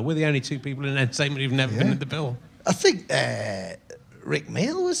been in the bill. We're the only two people in entertainment who've never been in the bill. I think Rick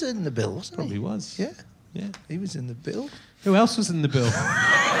Mail was in the bill, wasn't Probably he? was. Yeah. Yeah. He was in the bill. Who else was in the bill?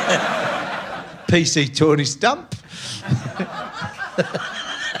 PC Tony Stamp.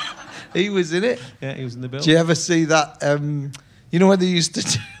 He was in it. Yeah, he was in the bill. Do you ever see that? You know when they used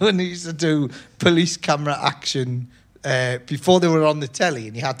to do police camera action before they were on the telly,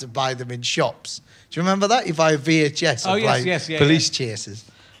 and you had to buy them in shops. Do you remember that? You buy a VHS of police chases.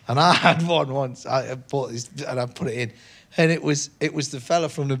 And I had one once. I bought this and I put it in, and it was the fella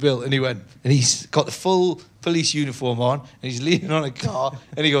from the bill, and he went, and he's got the full police uniform on, and he's leaning on a car,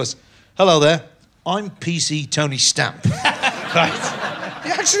 and he goes, "Hello there, I'm PC Tony Stamp." Right?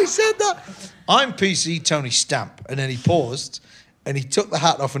 He actually said that. "I'm PC Tony Stamp," and then he paused, and he took the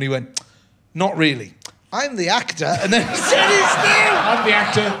hat off, and he went, "Not really. I'm the actor," and then he said his name. I'm the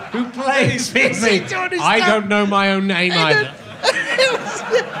actor who plays PC Tony Stamp. I don't know my own name either.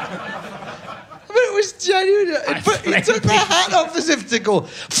 It was genuine. But he took the hat off as if to go,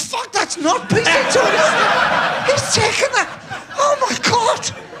 "Fuck, that's not PC Tony Stamp. He's taken that. Oh my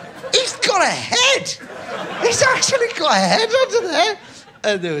God. He's got a head. He's actually got a head under there."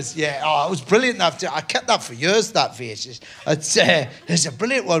 And there was, it was brilliant. I kept that for years, that VHS. There's a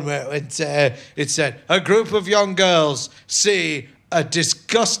brilliant one where it said, "A group of young girls see a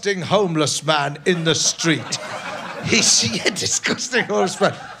disgusting homeless man in the street." He see a disgusting homeless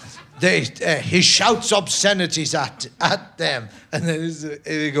man. He shouts obscenities at them. And then here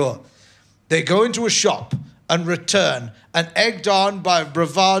they go. They go into a shop and return, and egged on by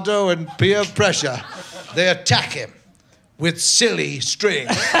bravado and peer pressure, they attack him with silly string.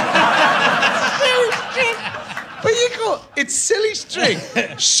 Silly string. But you go, it's silly string.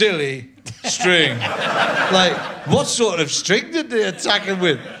 Silly string. Like, what sort of string did they attack him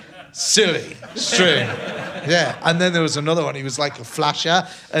with? Silly string. Yeah. And then there was another one. He was like a flasher,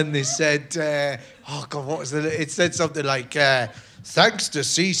 and they said, oh God, what was it? It said something like, "Thanks to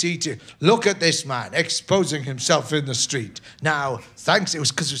CCTV, look at this man exposing himself in the street. Now, it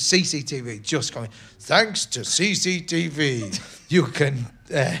was because of CCTV just coming. Thanks to CCTV, you can,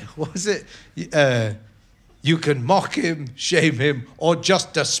 you can mock him, shame him, or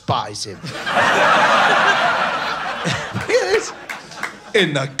just despise him."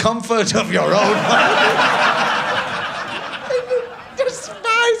 In the comfort of your own home.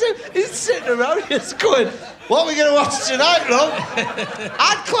 Despise him. He's sitting around just going, "What are we going to watch tonight, love?"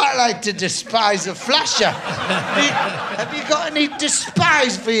 "I'd quite like to despise a flasher. Have you got any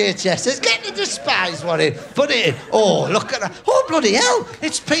despise VHSs? Get the despise one in. Put it in. Oh, look at that. Oh, bloody hell.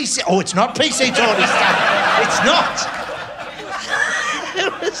 It's PC. Oh, it's not PC, Tony Stamp. It's not."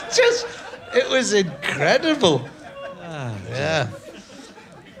 It was incredible. Yeah.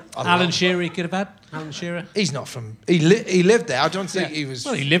 Alan Shearer he could have had. Alan Shearer. He's not from... He lived there. I don't think he was...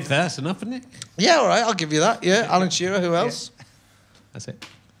 Well, he lived there. That's enough, isn't it? Yeah, all right. I'll give you that. Yeah, Alan Shearer. Who else? Yeah. That's it.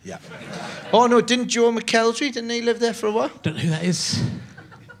 Yeah. Oh, no, didn't Joe McKeldry, didn't he live there for a while? Don't know who that is.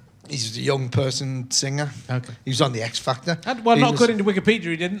 He's a young person singer. Okay. He was on the X Factor. Not according to Wikipedia,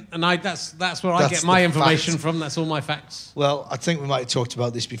 he didn't. And that's where I get my information from. That's all my facts. Well, I think we might have talked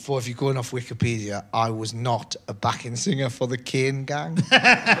about this before. If you're going off Wikipedia, I was not a backing singer for the Kane Gang,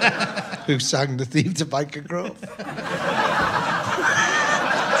 who sang the theme to Biker Grove.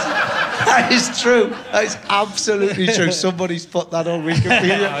 That is true. That is absolutely true. Somebody's put that on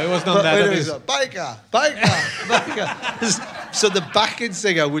Wikipedia. No, it wasn't on there. It was biker. So the backing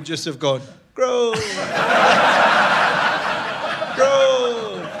singer would just have gone, "Grove,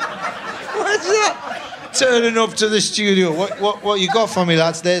 Grove." What's that? Turning up to the studio. What you got for me,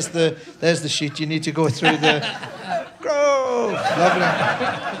 lads? There's the sheet. You need to go through the Grove.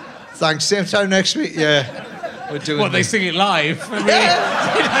 Lovely. Thanks. Same time next week. Yeah. We're doing they sing it live? I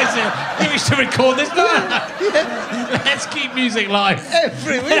mean, we used to record this. Let's keep music live.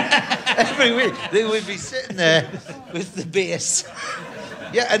 Every week. They would be sitting there with the bass.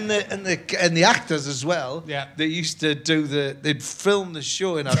 Yeah, and the actors as well. Yeah. They used to they'd film the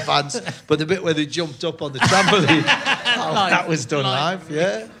show in advance, but the bit where they jumped up on the trampoline, that was done live.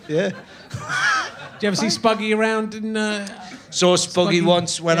 Yeah. Did you ever see Spuggy around in... Saw Spuggy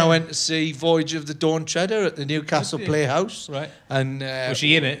once when I went to see Voyage of the Dawn Treader at the Newcastle Playhouse. Right. And was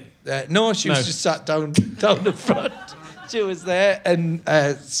she in it? No, she was just sat down the front. She was there, and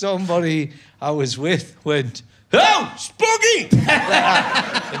somebody I was with went, "Oh, Spuggy!"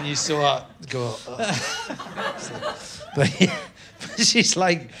 And you saw her go. But she's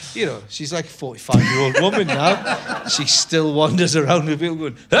like, she's like a 45-year-old woman now. She still wanders around with people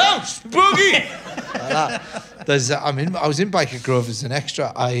going, "House boogie!" like that. I was in Biker Grove as an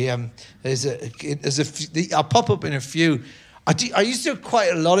extra. I pop up in a few. I used to do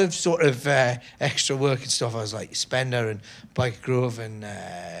quite a lot of sort of extra work and stuff. I was like Spender and Biker Grove and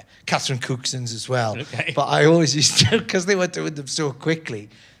Catherine Cookson's as well. Okay. But I always used to, because they were doing them so quickly,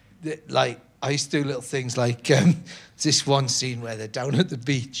 like I used to do little things like this one scene where they're down at the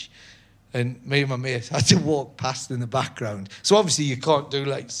beach and me and my mate had to walk past in the background. So obviously you can't do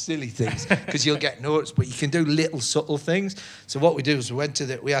like silly things because you'll get noticed, but you can do little subtle things. So what we did was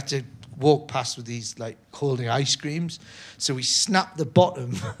we had to walk past with these like holding ice creams. So we snapped the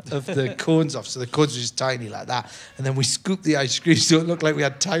bottom of the cones off, so the cones were just tiny like that. And then we scooped the ice creams so it looked like we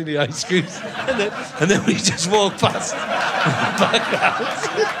had tiny ice creams. And then we just walked past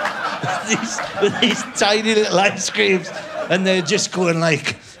with these tiny little ice creams. And they're just going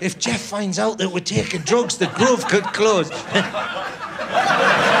like, if Jeff finds out that we're taking drugs, the Grove could close.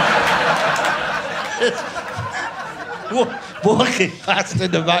 Walking past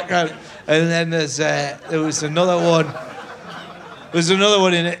in the background. And then there was another one. There's another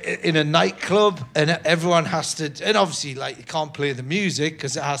one in a nightclub, and everyone has to, and obviously like you can't play the music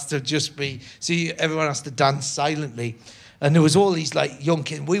because it has to just be, everyone has to dance silently. And there was all these like young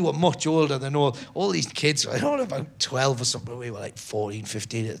kids. We were much older than all these kids. I don't know, about 12 or something. We were like 14,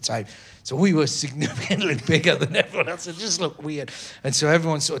 15 at the time. So we were significantly bigger than everyone else. It just looked weird. And so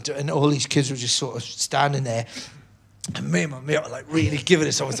everyone and all these kids were just sort of standing there. And me and my mate were like really giving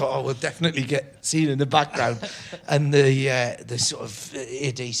it. So I thought, we'll definitely get seen in the background. And the sort of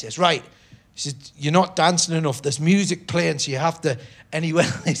AD says, right, he said, you're not dancing enough. There's music playing, so you have to. And he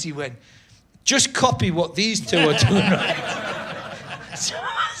went, just copy what these two are doing right.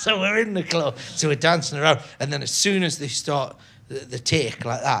 So we're in the club, so we're dancing around, and then as soon as they start the take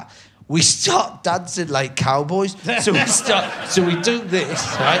like that, we start dancing like cowboys. So we do this,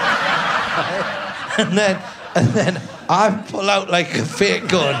 right? And then I pull out like a fake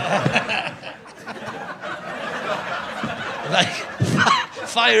gun, like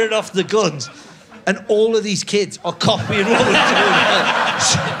firing off the guns. And all of these kids are copying what we're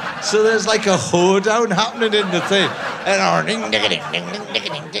doing. So there's like a hoedown happening in the thing. And our ding, ding, ding, ding, ding,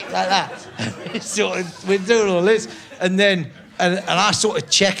 ding, ding, like that. So we're doing all this. And then, and I sort of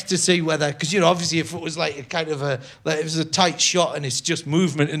checked to see whether, because, obviously if it was like a kind of like it was a tight shot and it's just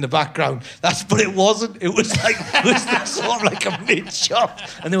movement in the background, but it wasn't. It was sort of like a mid-shot.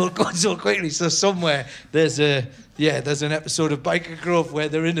 And they were going so quickly. So somewhere there's an episode of Biker Grove where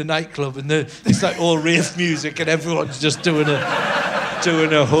they're in a nightclub and it's like all rave music and everyone's just doing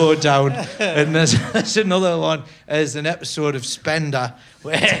a hoedown. And there's another one. There's an episode of Spender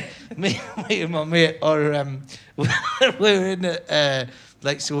where me and my mate are we're in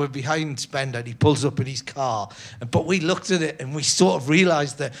so we're behind Spender and he pulls up in his car. But we looked at it and we sort of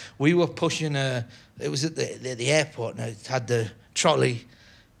realised that we were pushing it was at the airport and it had the trolley,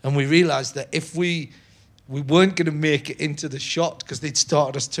 and we realised that if we weren't going to make it into the shot because they'd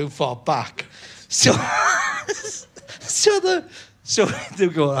started us too far back. So they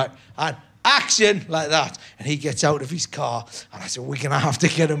go like, and action, like that. And he gets out of his car and I said, we're going to have to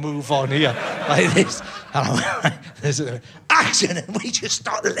get a move on here, like this. And I went, there's an action, and we just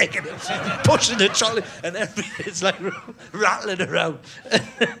started legging it, pushing the trolley, and everything's like rattling around. And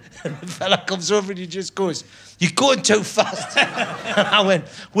the fella comes over and he just goes, you're going too fast. And I went,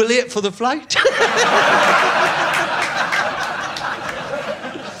 we're late for the flight.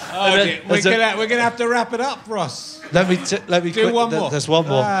 Okay, we're gonna have to wrap it up, Ross. Let me do one more. There's one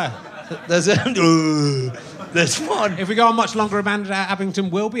more. There's one. If we go on much longer, Amanda Abington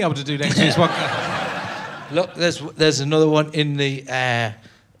will be able to do next week's one. Look, there's another one in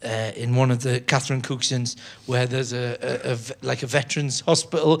one of the Catherine Cooksons where there's a veterans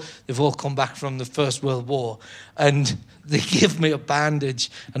hospital. They've all come back from the First World War, and they give me a bandage,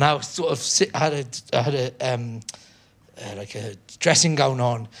 and I was sort of I had a dressing gown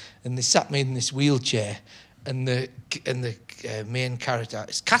on, and they sat me in this wheelchair, and the main character,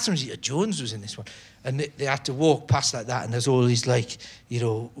 Catherine Zeta-Jones, was in this one, and they had to walk past like that, and there's all these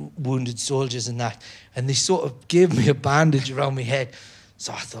wounded soldiers and that, and they sort of gave me a bandage around my head.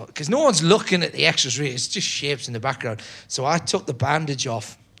 So I thought, because no one's looking at the extras really, it's just shapes in the background. So I took the bandage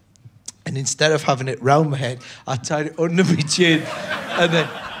off, and instead of having it round my head, I tied it under my chin, and then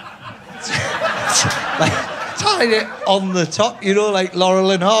tied it on the top, like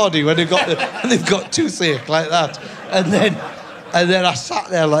Laurel and Hardy when they've got toothache like that. And then I sat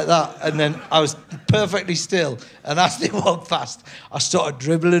there like that, and then I was perfectly still. And as they walked past, I started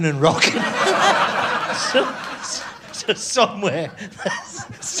dribbling and rocking. Leicester somewhere.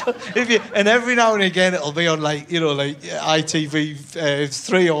 So and every now and again it'll be on like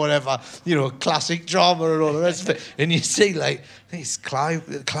ITV3 or whatever, classic drama and all the rest of it. And you see like it's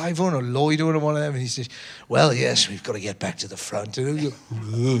Clive Owen or Lloyd Owen or one of them, and he says, "Well, yes, we've got to get back to the front." And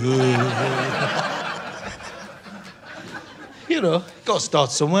got to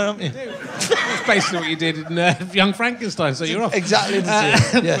start somewhere, haven't you? That's basically what you did in Young Frankenstein, so you're off. Exactly the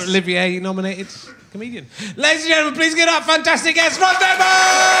same. Yes. Olivier-nominated comedian. Ladies and gentlemen, please get up. Fantastic guest, Ron Denver!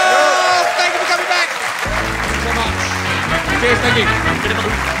 Thank you for coming back. Thank you so much. Cheers, thank you.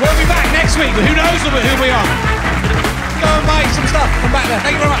 We'll be back next week, but who knows who we are. Go and buy some stuff. Come back there.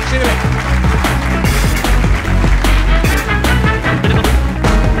 Thank you very much. See you in a bit.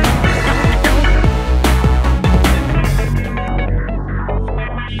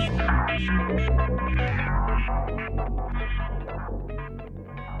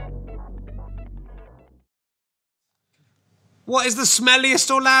 What is the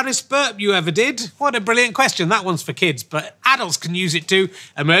smelliest or loudest burp you ever did? What a brilliant question. That one's for kids, but adults can use it too.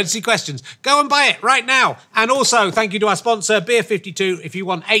 Emergency questions. Go and buy it right now. And also, thank you to our sponsor, Beer 52. If you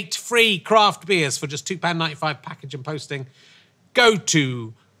want 8 free craft beers for just £2.95 package and posting, go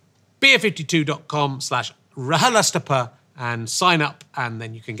to beer52.com/RHLSTP and sign up, and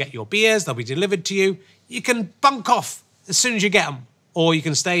then you can get your beers. They'll be delivered to you. You can bunk off as soon as you get them, or you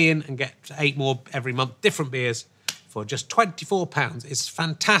can stay in and get 8 more every month, different beers, for just £24. It's a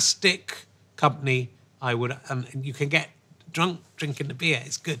fantastic company. And you can get drunk drinking the beer.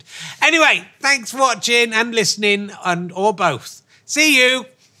 It's good. Anyway, thanks for watching and listening, or both. See you.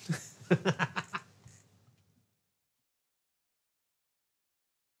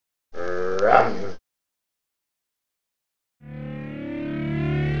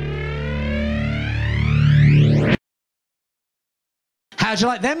 How'd you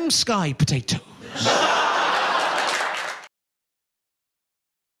like them sky potatoes?